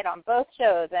 They say it on both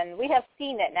shows, and we have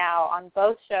seen it now on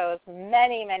both shows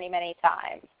many, many, many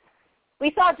times.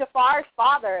 We saw Jafar's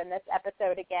father in this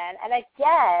episode again, and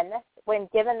again, when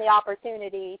given the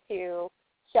opportunity to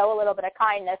show a little bit of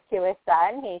kindness to his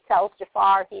son, he tells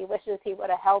Jafar he wishes he would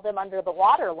have held him under the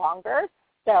water longer.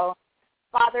 So,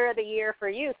 Father of the Year for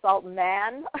you, Sultan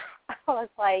Man. I was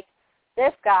like,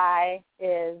 this guy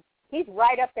he's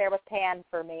right up there with Pan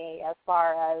for me as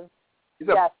far as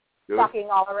just sucking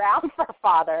all around for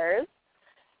fathers.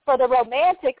 For the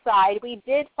romantic side, we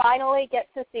did finally get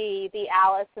to see the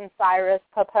Alice and Cyrus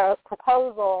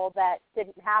proposal that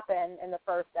didn't happen in the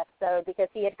first episode because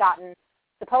he had gotten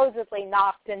supposedly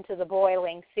knocked into the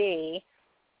boiling sea.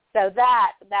 So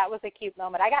that was a cute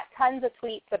moment. I got tons of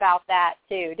tweets about that,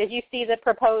 too. Did you see the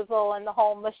proposal and the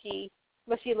whole mushy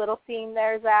little scene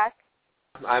there, Zach?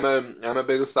 I'm a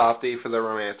big softie for the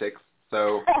romantics,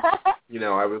 so,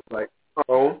 I was like,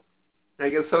 oh, I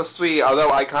guess so sweet.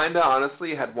 Although I kind of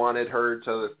honestly had wanted her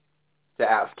to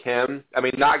ask him. I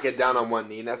mean, not get down on one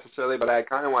knee necessarily, but I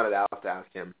kind of wanted Alice to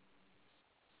ask him.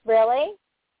 Really?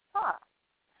 Huh.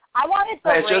 I wanted the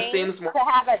ring to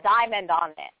have a diamond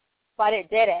on it, but it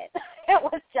didn't. It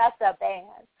was just a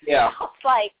band. Yeah. I was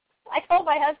like, I told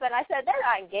my husband, I said, they're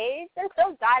not engaged. There's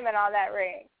no diamond on that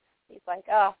ring. He's like,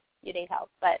 oh, you need help.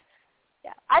 But,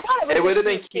 yeah. I thought it would have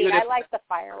been cute. I like the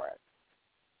fireworks.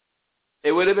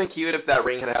 It would have been cute if that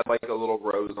ring had a little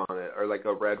rose on it, or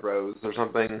a red rose or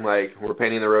something. Like, we're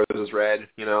painting the roses red,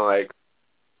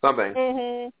 something.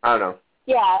 Mm-hmm. I don't know.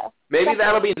 Yeah. Maybe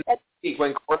that'll be next week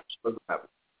when court shows up.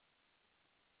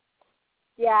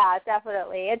 Yeah,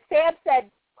 definitely. And Sam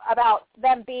said about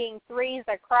them being threes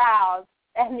of crowds,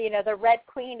 and, the Red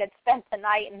Queen had spent the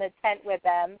night in the tent with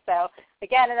them. So,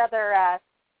 again, another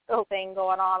little thing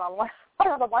going on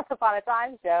one of the Once Upon a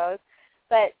Time shows.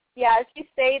 But, yeah, she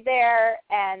stayed there,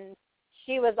 and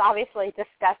she was obviously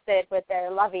disgusted with their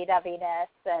lovey-doveyness.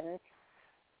 And,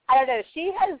 I don't know,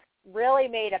 she has really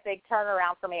made a big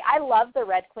turnaround for me. I love the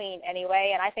Red Queen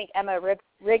anyway, and I think Emma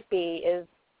Rigby is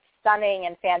stunning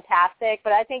and fantastic,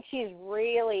 but I think she's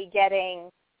really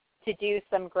getting to do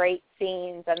some great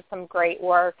scenes and some great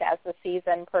work as the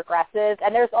season progresses.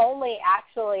 And there's only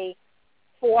actually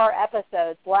 4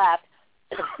 episodes left.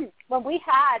 When we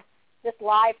had this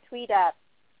live tweet up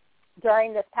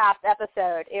during this past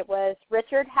episode, it was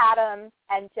Richard Haddam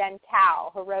and Jen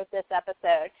Cow who wrote this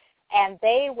episode, and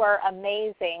they were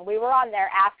amazing. We were on there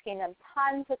asking them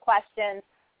tons of questions.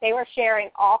 They were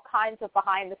sharing all kinds of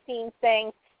behind-the-scenes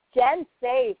things. Jen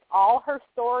saved all her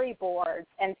storyboards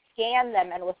and scanned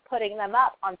them and was putting them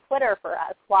up on Twitter for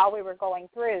us while we were going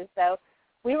through. So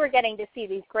we were getting to see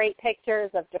these great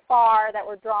pictures of Jafar that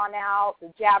were drawn out,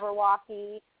 the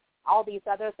Jabberwocky, all these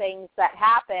other things that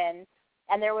happened.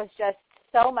 And there was just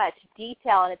so much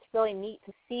detail, and it's really neat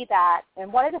to see that.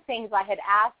 And one of the things I had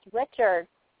asked Richard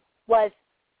was,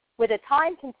 with a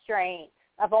time constraint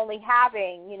of only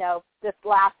having, this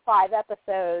last 5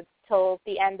 episodes till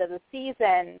the end of the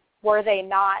season, were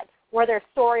there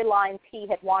storylines he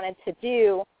had wanted to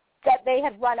do that they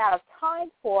had run out of time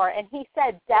for? And he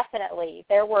said definitely.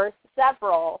 There were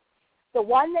several. The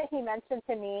one that he mentioned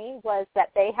to me was that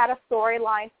they had a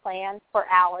storyline planned for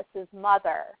Alice's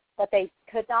mother, but they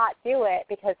could not do it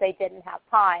because they didn't have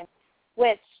time,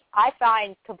 which I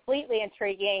find completely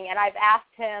intriguing. And I've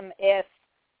asked him if,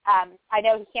 I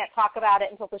know he can't talk about it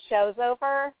until the show's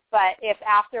over, but if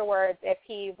afterwards, if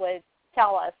he would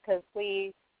tell us, because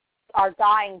we are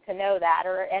dying to know that,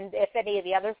 and if any of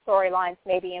the other storylines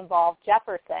maybe involve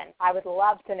Jefferson, I would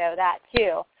love to know that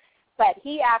too. But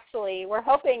we're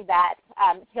hoping that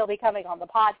he'll be coming on the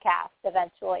podcast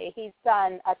eventually. He's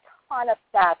done a ton of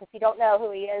stuff. If you don't know who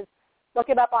he is, look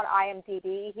him up on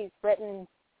IMDb. He's written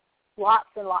lots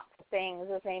and lots of things.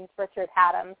 His name's Richard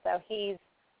Haddam, so he's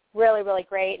really, really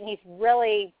great, and he's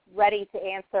really ready to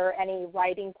answer any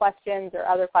writing questions or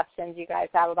other questions you guys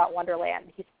have about Wonderland.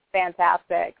 He's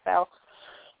fantastic. So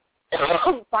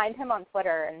find him on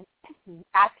Twitter and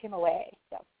ask him away.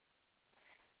 So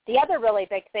the other really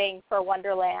big thing for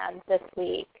Wonderland this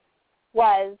week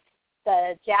was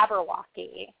the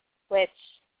Jabberwocky, which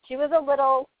she was a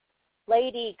little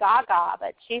Lady Gaga,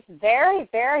 but she's very,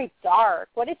 very dark.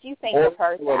 What did you think of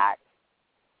her, Zach?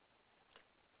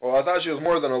 Well, I thought she was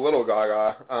more than a little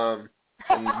Gaga,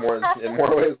 in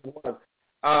more ways than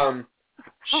one.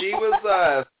 She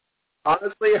was,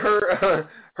 honestly, her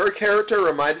character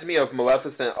reminded me of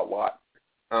Maleficent a lot.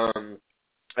 And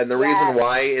the reason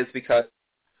why is because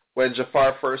when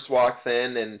Jafar first walks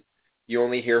in and you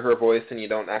only hear her voice and you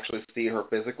don't actually see her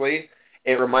physically,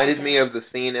 it reminded me of the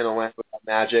scene in A Land Without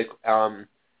Magic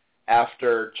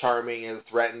after Charming has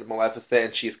threatened Maleficent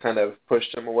and she's kind of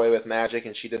pushed him away with magic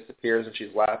and she disappears and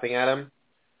she's laughing at him.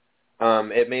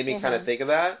 It made me kind of think of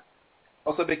that.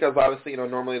 Also because obviously,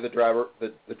 normally the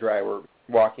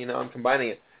Jabberwocky, I'm combining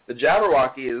it. The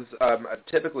Jabberwocky is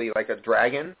typically like a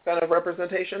dragon kind of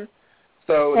representation.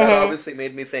 So that obviously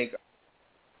made me think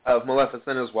of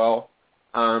Maleficent as well.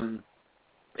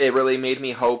 It really made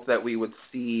me hope that we would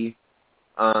see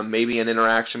maybe an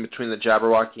interaction between the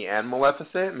Jabberwocky and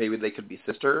Maleficent. Maybe they could be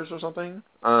sisters or something,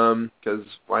 because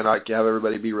why not have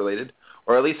everybody be related,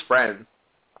 or at least friends.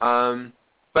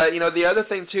 But, the other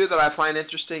thing, too, that I find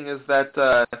interesting is that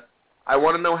I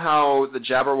want to know how the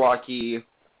Jabberwocky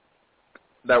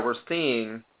that we're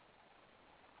seeing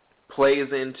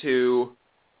plays into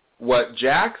what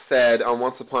Jack said on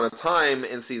Once Upon a Time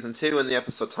in Season 2 in the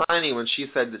episode Tiny when she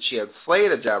said that she had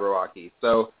slayed a Jabberwocky.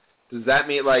 So does that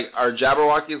mean, are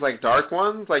Jabberwockies like dark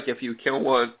ones? Like, if you kill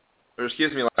one,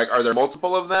 are there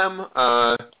multiple of them?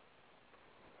 I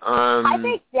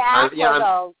think Jack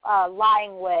was a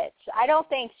lying witch. I don't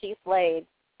think she slayed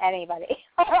anybody.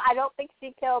 I don't think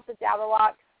she killed the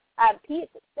Jabberwock.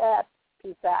 Pizza.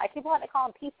 I keep wanting to call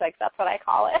him Pizza because that's what I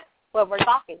call it when we're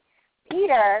talking.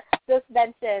 Peter just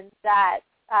mentioned that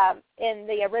in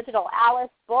the original Alice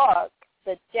book,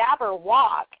 the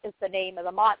Jabberwock is the name of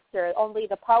the monster. Only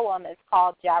the poem is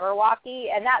called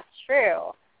Jabberwocky, and that's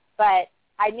true. But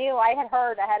I had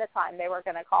heard ahead of time they were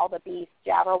going to call the beast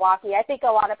Jabberwocky. I think a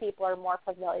lot of people are more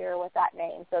familiar with that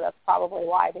name, so that's probably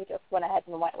why they just went ahead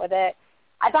and went with it.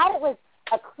 I thought it was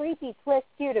a creepy twist,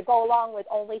 too, to go along with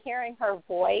only hearing her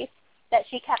voice, that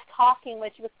she kept talking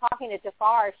when she was talking to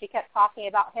Jafar. She kept talking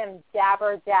about him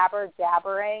jabbering,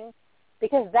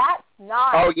 because that's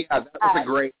not... Oh, yeah, that was a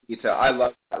great detail. I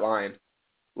loved that line.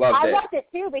 I loved it,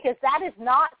 too, because that is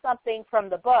not something from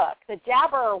the book. The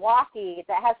Jabberwocky,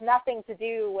 that has nothing to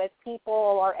do with people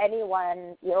or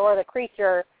anyone or the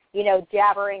creature,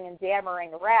 jabbering and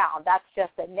jammering around. That's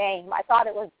just a name. I thought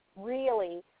it was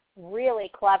really, really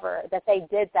clever that they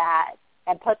did that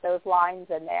and put those lines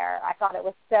in there. I thought it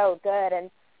was so good, and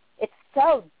it's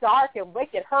so dark and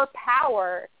wicked. Her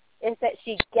power is that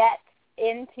she gets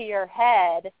into your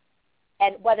head,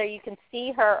 and whether you can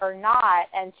see her or not,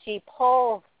 and she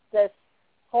pulls this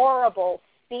horrible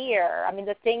fear. I mean,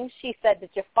 the things she said to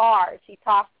Jafar, he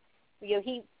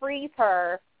frees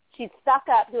her. She's stuck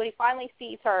up. When he finally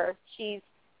sees her, she's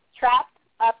trapped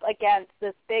up against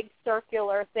this big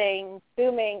circular thing.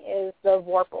 Booming is the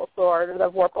Vorpal sword or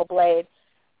the Vorpal blade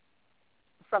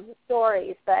from the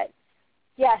stories. But,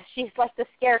 Yeah, she's like the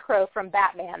Scarecrow from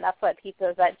Batman. That's what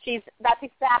Pizza said. That's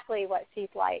exactly what she's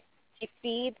like. She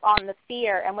feeds on the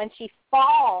fear, and when she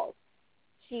falls,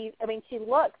 she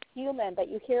looks human, but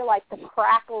you hear like the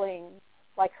crackling,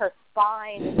 like her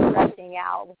spine is stretching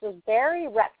out, which is very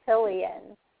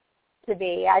reptilian to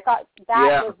me. I thought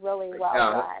that was really well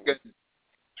done. Good.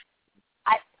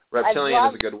 Reptilian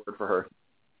is a good word for her.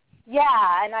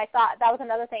 Yeah, and I thought that was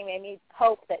another thing made me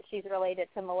hope that she's related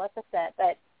to Maleficent,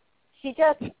 but she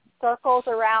just circles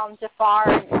around Jafar,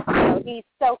 and he's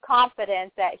so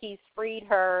confident that he's freed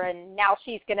her, and now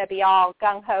she's going to be all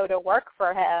gung-ho to work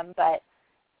for him, but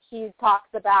she talks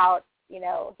about,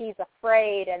 he's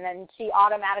afraid, and then she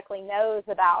automatically knows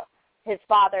about his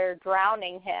father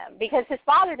drowning him, because his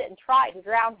father didn't try to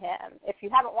drown him. If you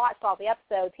haven't watched all the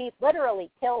episodes, he literally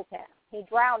killed him. He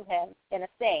drowned him in a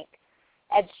sink.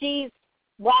 And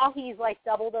while he's like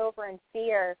doubled over in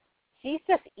fear, she's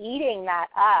just eating that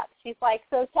up. She's like,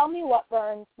 so tell me what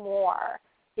burns more,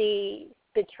 the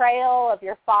betrayal of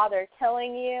your father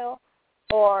killing you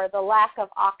or the lack of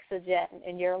oxygen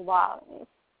in your lungs?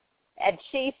 And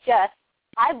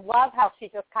I love how she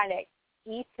just kind of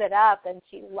eats it up and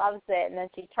she loves it, and then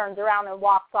she turns around and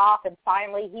walks off, and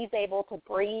finally he's able to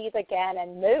breathe again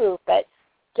and move. But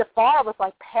Jafar was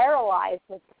like paralyzed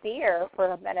with fear for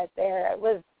a minute there. It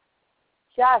was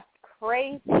just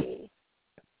crazy.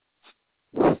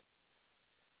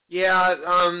 Yeah,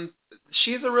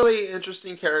 she's a really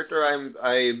interesting character.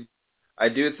 I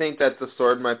do think that the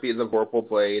sword might be the Vorpal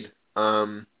blade.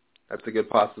 That's a good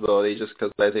possibility, just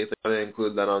because I think they're going to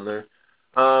include that on there.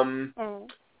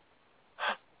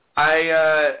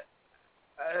 I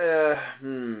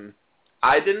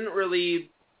didn't really.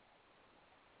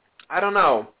 I don't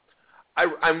know.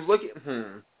 I'm looking.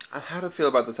 How to feel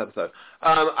about this episode?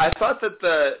 I thought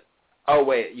that Oh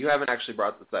wait, you haven't actually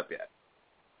brought this up yet.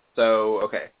 So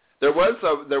okay, there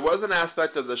was an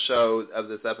aspect of the show of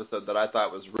this episode that I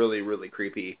thought was really, really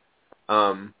creepy,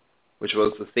 which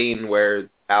was the scene where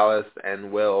Alice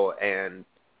and Will and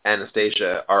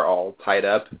Anastasia are all tied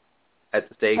up at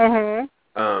the stake, and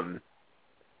the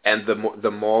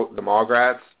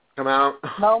Mallrats come out.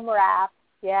 Mallrats,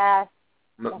 yes.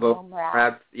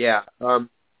 Mallrats, yeah.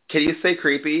 Can you say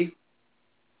creepy?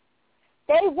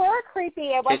 They were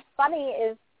creepy, and what's funny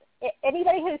is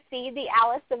anybody who's seen the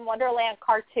Alice in Wonderland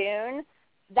cartoon,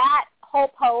 that whole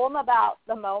poem about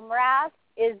the Mallrats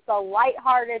is the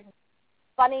lighthearted,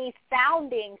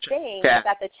 funny-sounding thing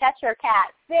that the Cheshire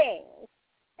Cat sings.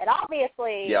 And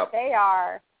obviously, they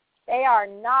are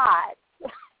not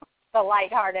the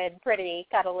lighthearted, pretty,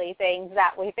 cuddly things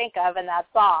that we think of in that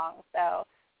song. So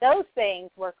those things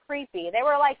were creepy. They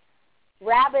were like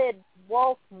rabid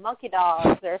wolf monkey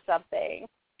dogs or something.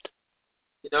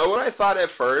 You know what I thought at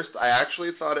first? I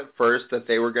actually thought at first that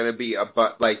they were going to be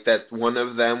that one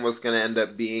of them was going to end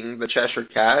up being the Cheshire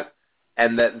Cat,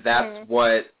 and that's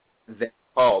what they're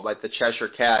called. Like the Cheshire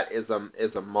Cat is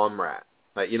a mom rat.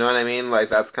 Like, you know what I mean? Like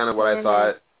that's kind of what I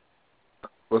thought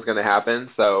was going to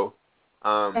happen. So,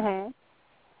 so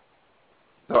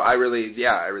I really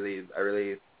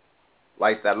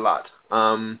like that a lot.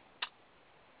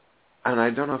 And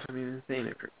I don't know if I'm even saying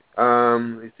it correctly. Let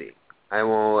me see. I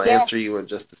will answer you in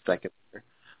just a second. The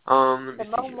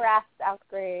Mallrats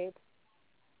outgrade.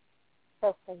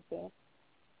 So crazy.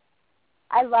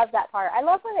 I love that part. I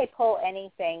love when they pull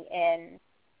anything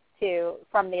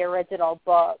from the original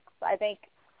books. I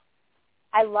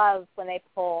love when they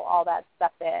pull all that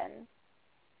stuff in.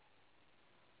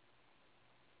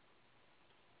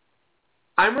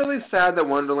 I'm really sad that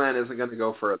Wonderland isn't going to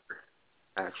go further,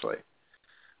 actually.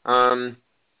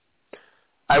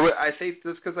 I think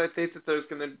just because I think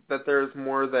that there's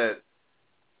more that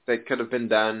could have been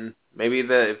done. Maybe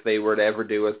that if they were to ever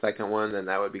do a second one, then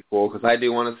that would be cool. Because I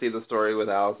do want to see the story with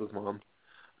Alice's mom.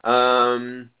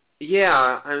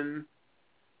 Yeah, I'm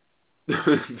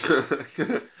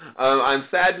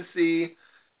sad to see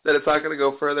that it's not going to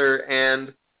go further.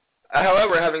 And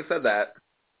however, having said that,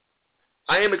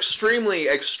 I am extremely,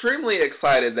 extremely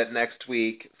excited that next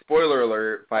week, spoiler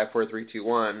alert, 5, 4, 3, 2,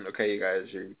 1. Okay, you guys,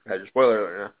 you had your spoiler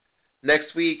alert now.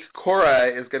 Next week, Cora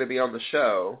is going to be on the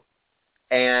show,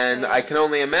 and I can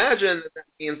only imagine that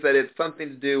means that it's something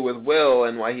to do with Will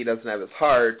and why he doesn't have his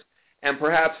heart. And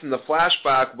perhaps in the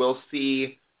flashback, we'll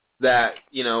see that,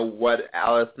 what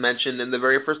Alice mentioned in the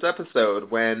very first episode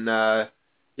when,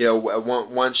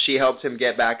 once she helped him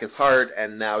get back his heart,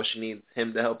 and now she needs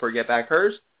him to help her get back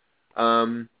hers.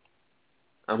 I'm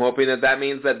hoping that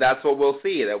means that that's what we'll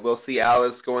see, that we'll see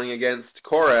Alice going against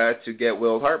Cora to get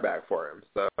Will's heart back for him.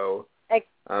 So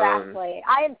exactly.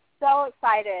 I am so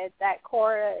excited that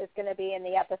Cora is going to be in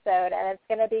the episode, and it's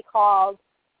going to be called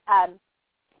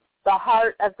the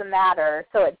heart of the matter.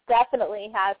 So it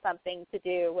definitely has something to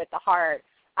do with the heart.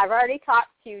 I've already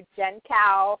talked to Jen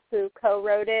Cow, who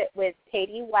co-wrote it with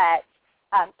Katie Wetch.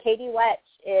 Katie Wetch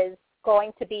is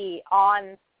going to be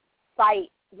on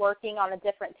site working on a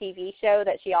different TV show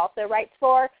that she also writes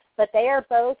for, but they are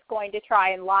both going to try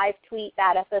and live tweet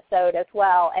that episode as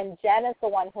well. And Jen is the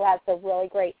one who has the really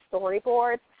great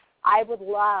storyboards. I would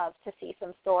love to see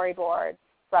some storyboards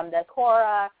from the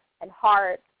Cora and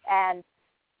Heart. And,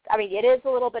 I mean, it is a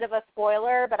little bit of a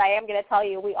spoiler, but I am going to tell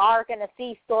you we are going to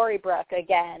see Storybrooke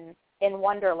again in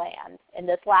Wonderland in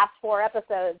this last 4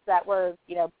 episodes that we're,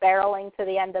 barreling to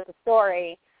the end of the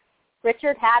story.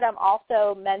 Richard Haddam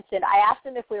also mentioned, I asked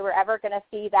him if we were ever going to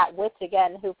see that witch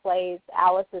again who plays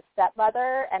Alice's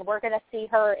stepmother, and we're going to see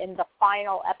her in the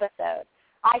final episode.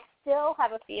 I still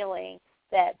have a feeling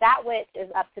that witch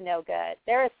is up to no good.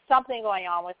 There is something going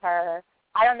on with her.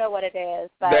 I don't know what it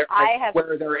is, but I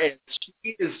swear there is.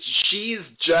 She's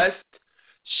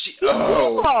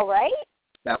evil, right?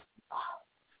 No.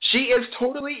 She is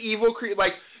totally evil.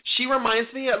 Like, she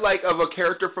reminds me of a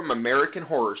character from American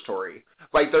Horror Story.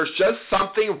 Like, there's just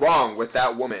something wrong with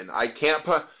that woman. I can't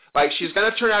put... Like, she's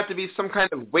going to turn out to be some kind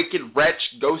of wicked wretch,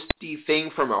 ghosty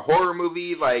thing from a horror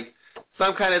movie. Like,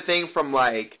 some kind of thing from,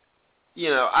 I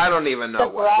don't even know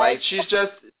what. Like, she's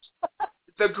just...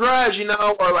 The Grudge,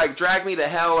 or, Drag Me to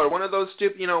Hell, or one of those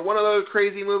one of those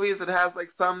crazy movies that has,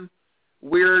 some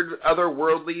weird,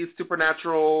 otherworldly,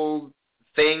 supernatural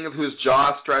thing whose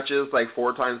jaw stretches,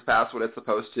 4 times past what it's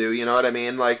supposed to, you know what I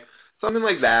mean? Something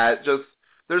like that. Just...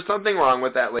 There's something wrong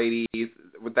with that lady,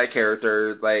 with that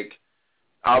character,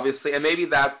 obviously, and maybe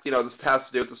that's, this has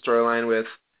to do with the storyline with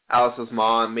Alice's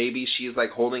mom. Maybe she's,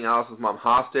 holding Alice's mom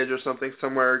hostage or something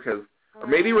somewhere, or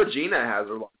maybe Regina has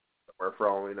her locked up somewhere for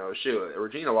all we know. Shoot,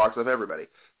 Regina locks up everybody.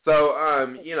 So,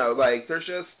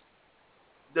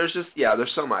 there's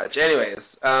so much. Anyways,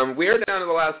 we are down to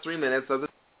the last 3 minutes of the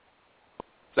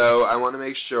so I want to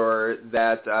make sure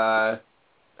that,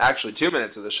 actually 2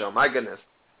 minutes of the show, my goodness.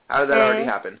 How did that already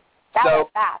happen? That was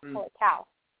fast. Holy cow.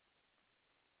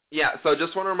 Yeah, so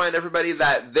just want to remind everybody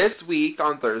that this week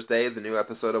on Thursday, the new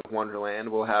episode of Wonderland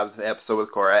will have the episode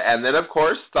with Cora. And then, of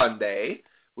course, Sunday,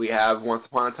 we have Once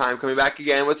Upon a Time coming back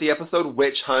again with the episode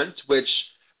Witch Hunt, which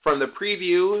from the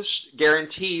preview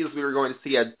guarantees we were going to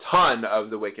see a ton of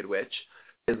the Wicked Witch.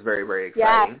 It's very, very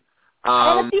exciting. Yeah.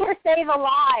 I want to see her say the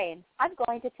line. I'm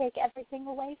going to take everything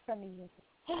away from you.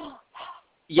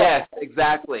 Yes,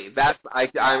 exactly. That's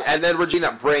and then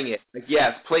Regina, bring it.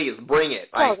 Yes, please bring it.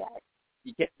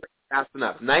 You can't bring it fast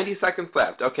enough. 90 seconds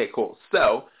left. Okay, cool.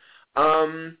 So,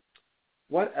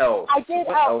 what else? I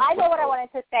know what I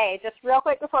wanted to say. Just real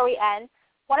quick before we end.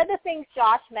 One of the things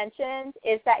Josh mentioned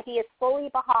is that he is fully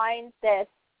behind this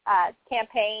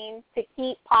campaign to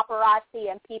keep paparazzi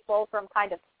and people from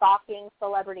kind of stalking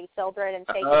celebrity children and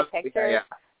taking pictures. Yeah.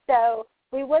 So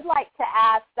we would like to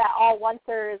ask that all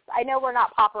oncers, I know we're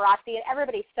not paparazzi, and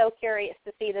everybody's so curious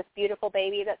to see this beautiful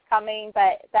baby that's coming,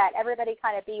 but that everybody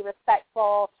kind of be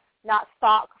respectful, not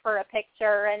stalk for a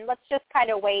picture, and let's just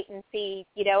kind of wait and see.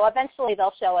 Eventually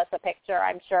they'll show us a picture,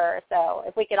 I'm sure. So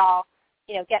if we could all,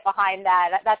 get behind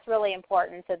that, that's really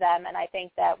important to them, and I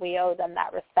think that we owe them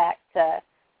that respect to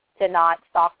not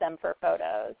stalk them for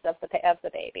photos of the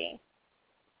baby.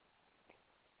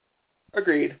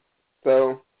 Agreed.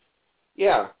 So...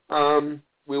 Yeah,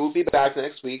 we will be back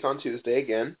next week on Tuesday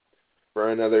again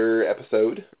for another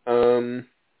episode. Let's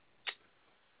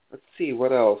see,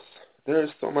 what else?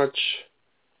 There's so much.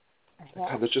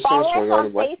 God, there's just so much going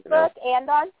on. Follow us on Facebook and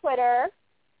on Twitter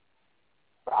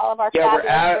for all of our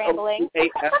fabulous rambling.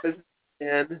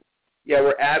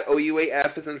 We're at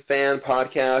OUAF as in Fan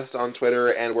Podcast on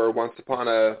Twitter, and we're Once Upon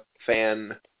a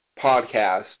Fan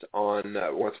Podcast on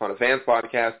Once Upon a Fans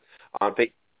Podcast on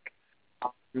Facebook.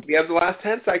 We have the last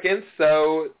 10 seconds,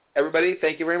 so everybody,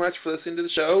 thank you very much for listening to the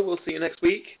show. We'll see you next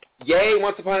week. Yay,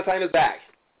 Once Upon a Time is back.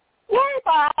 Yay,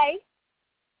 bye.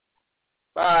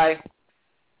 Bye.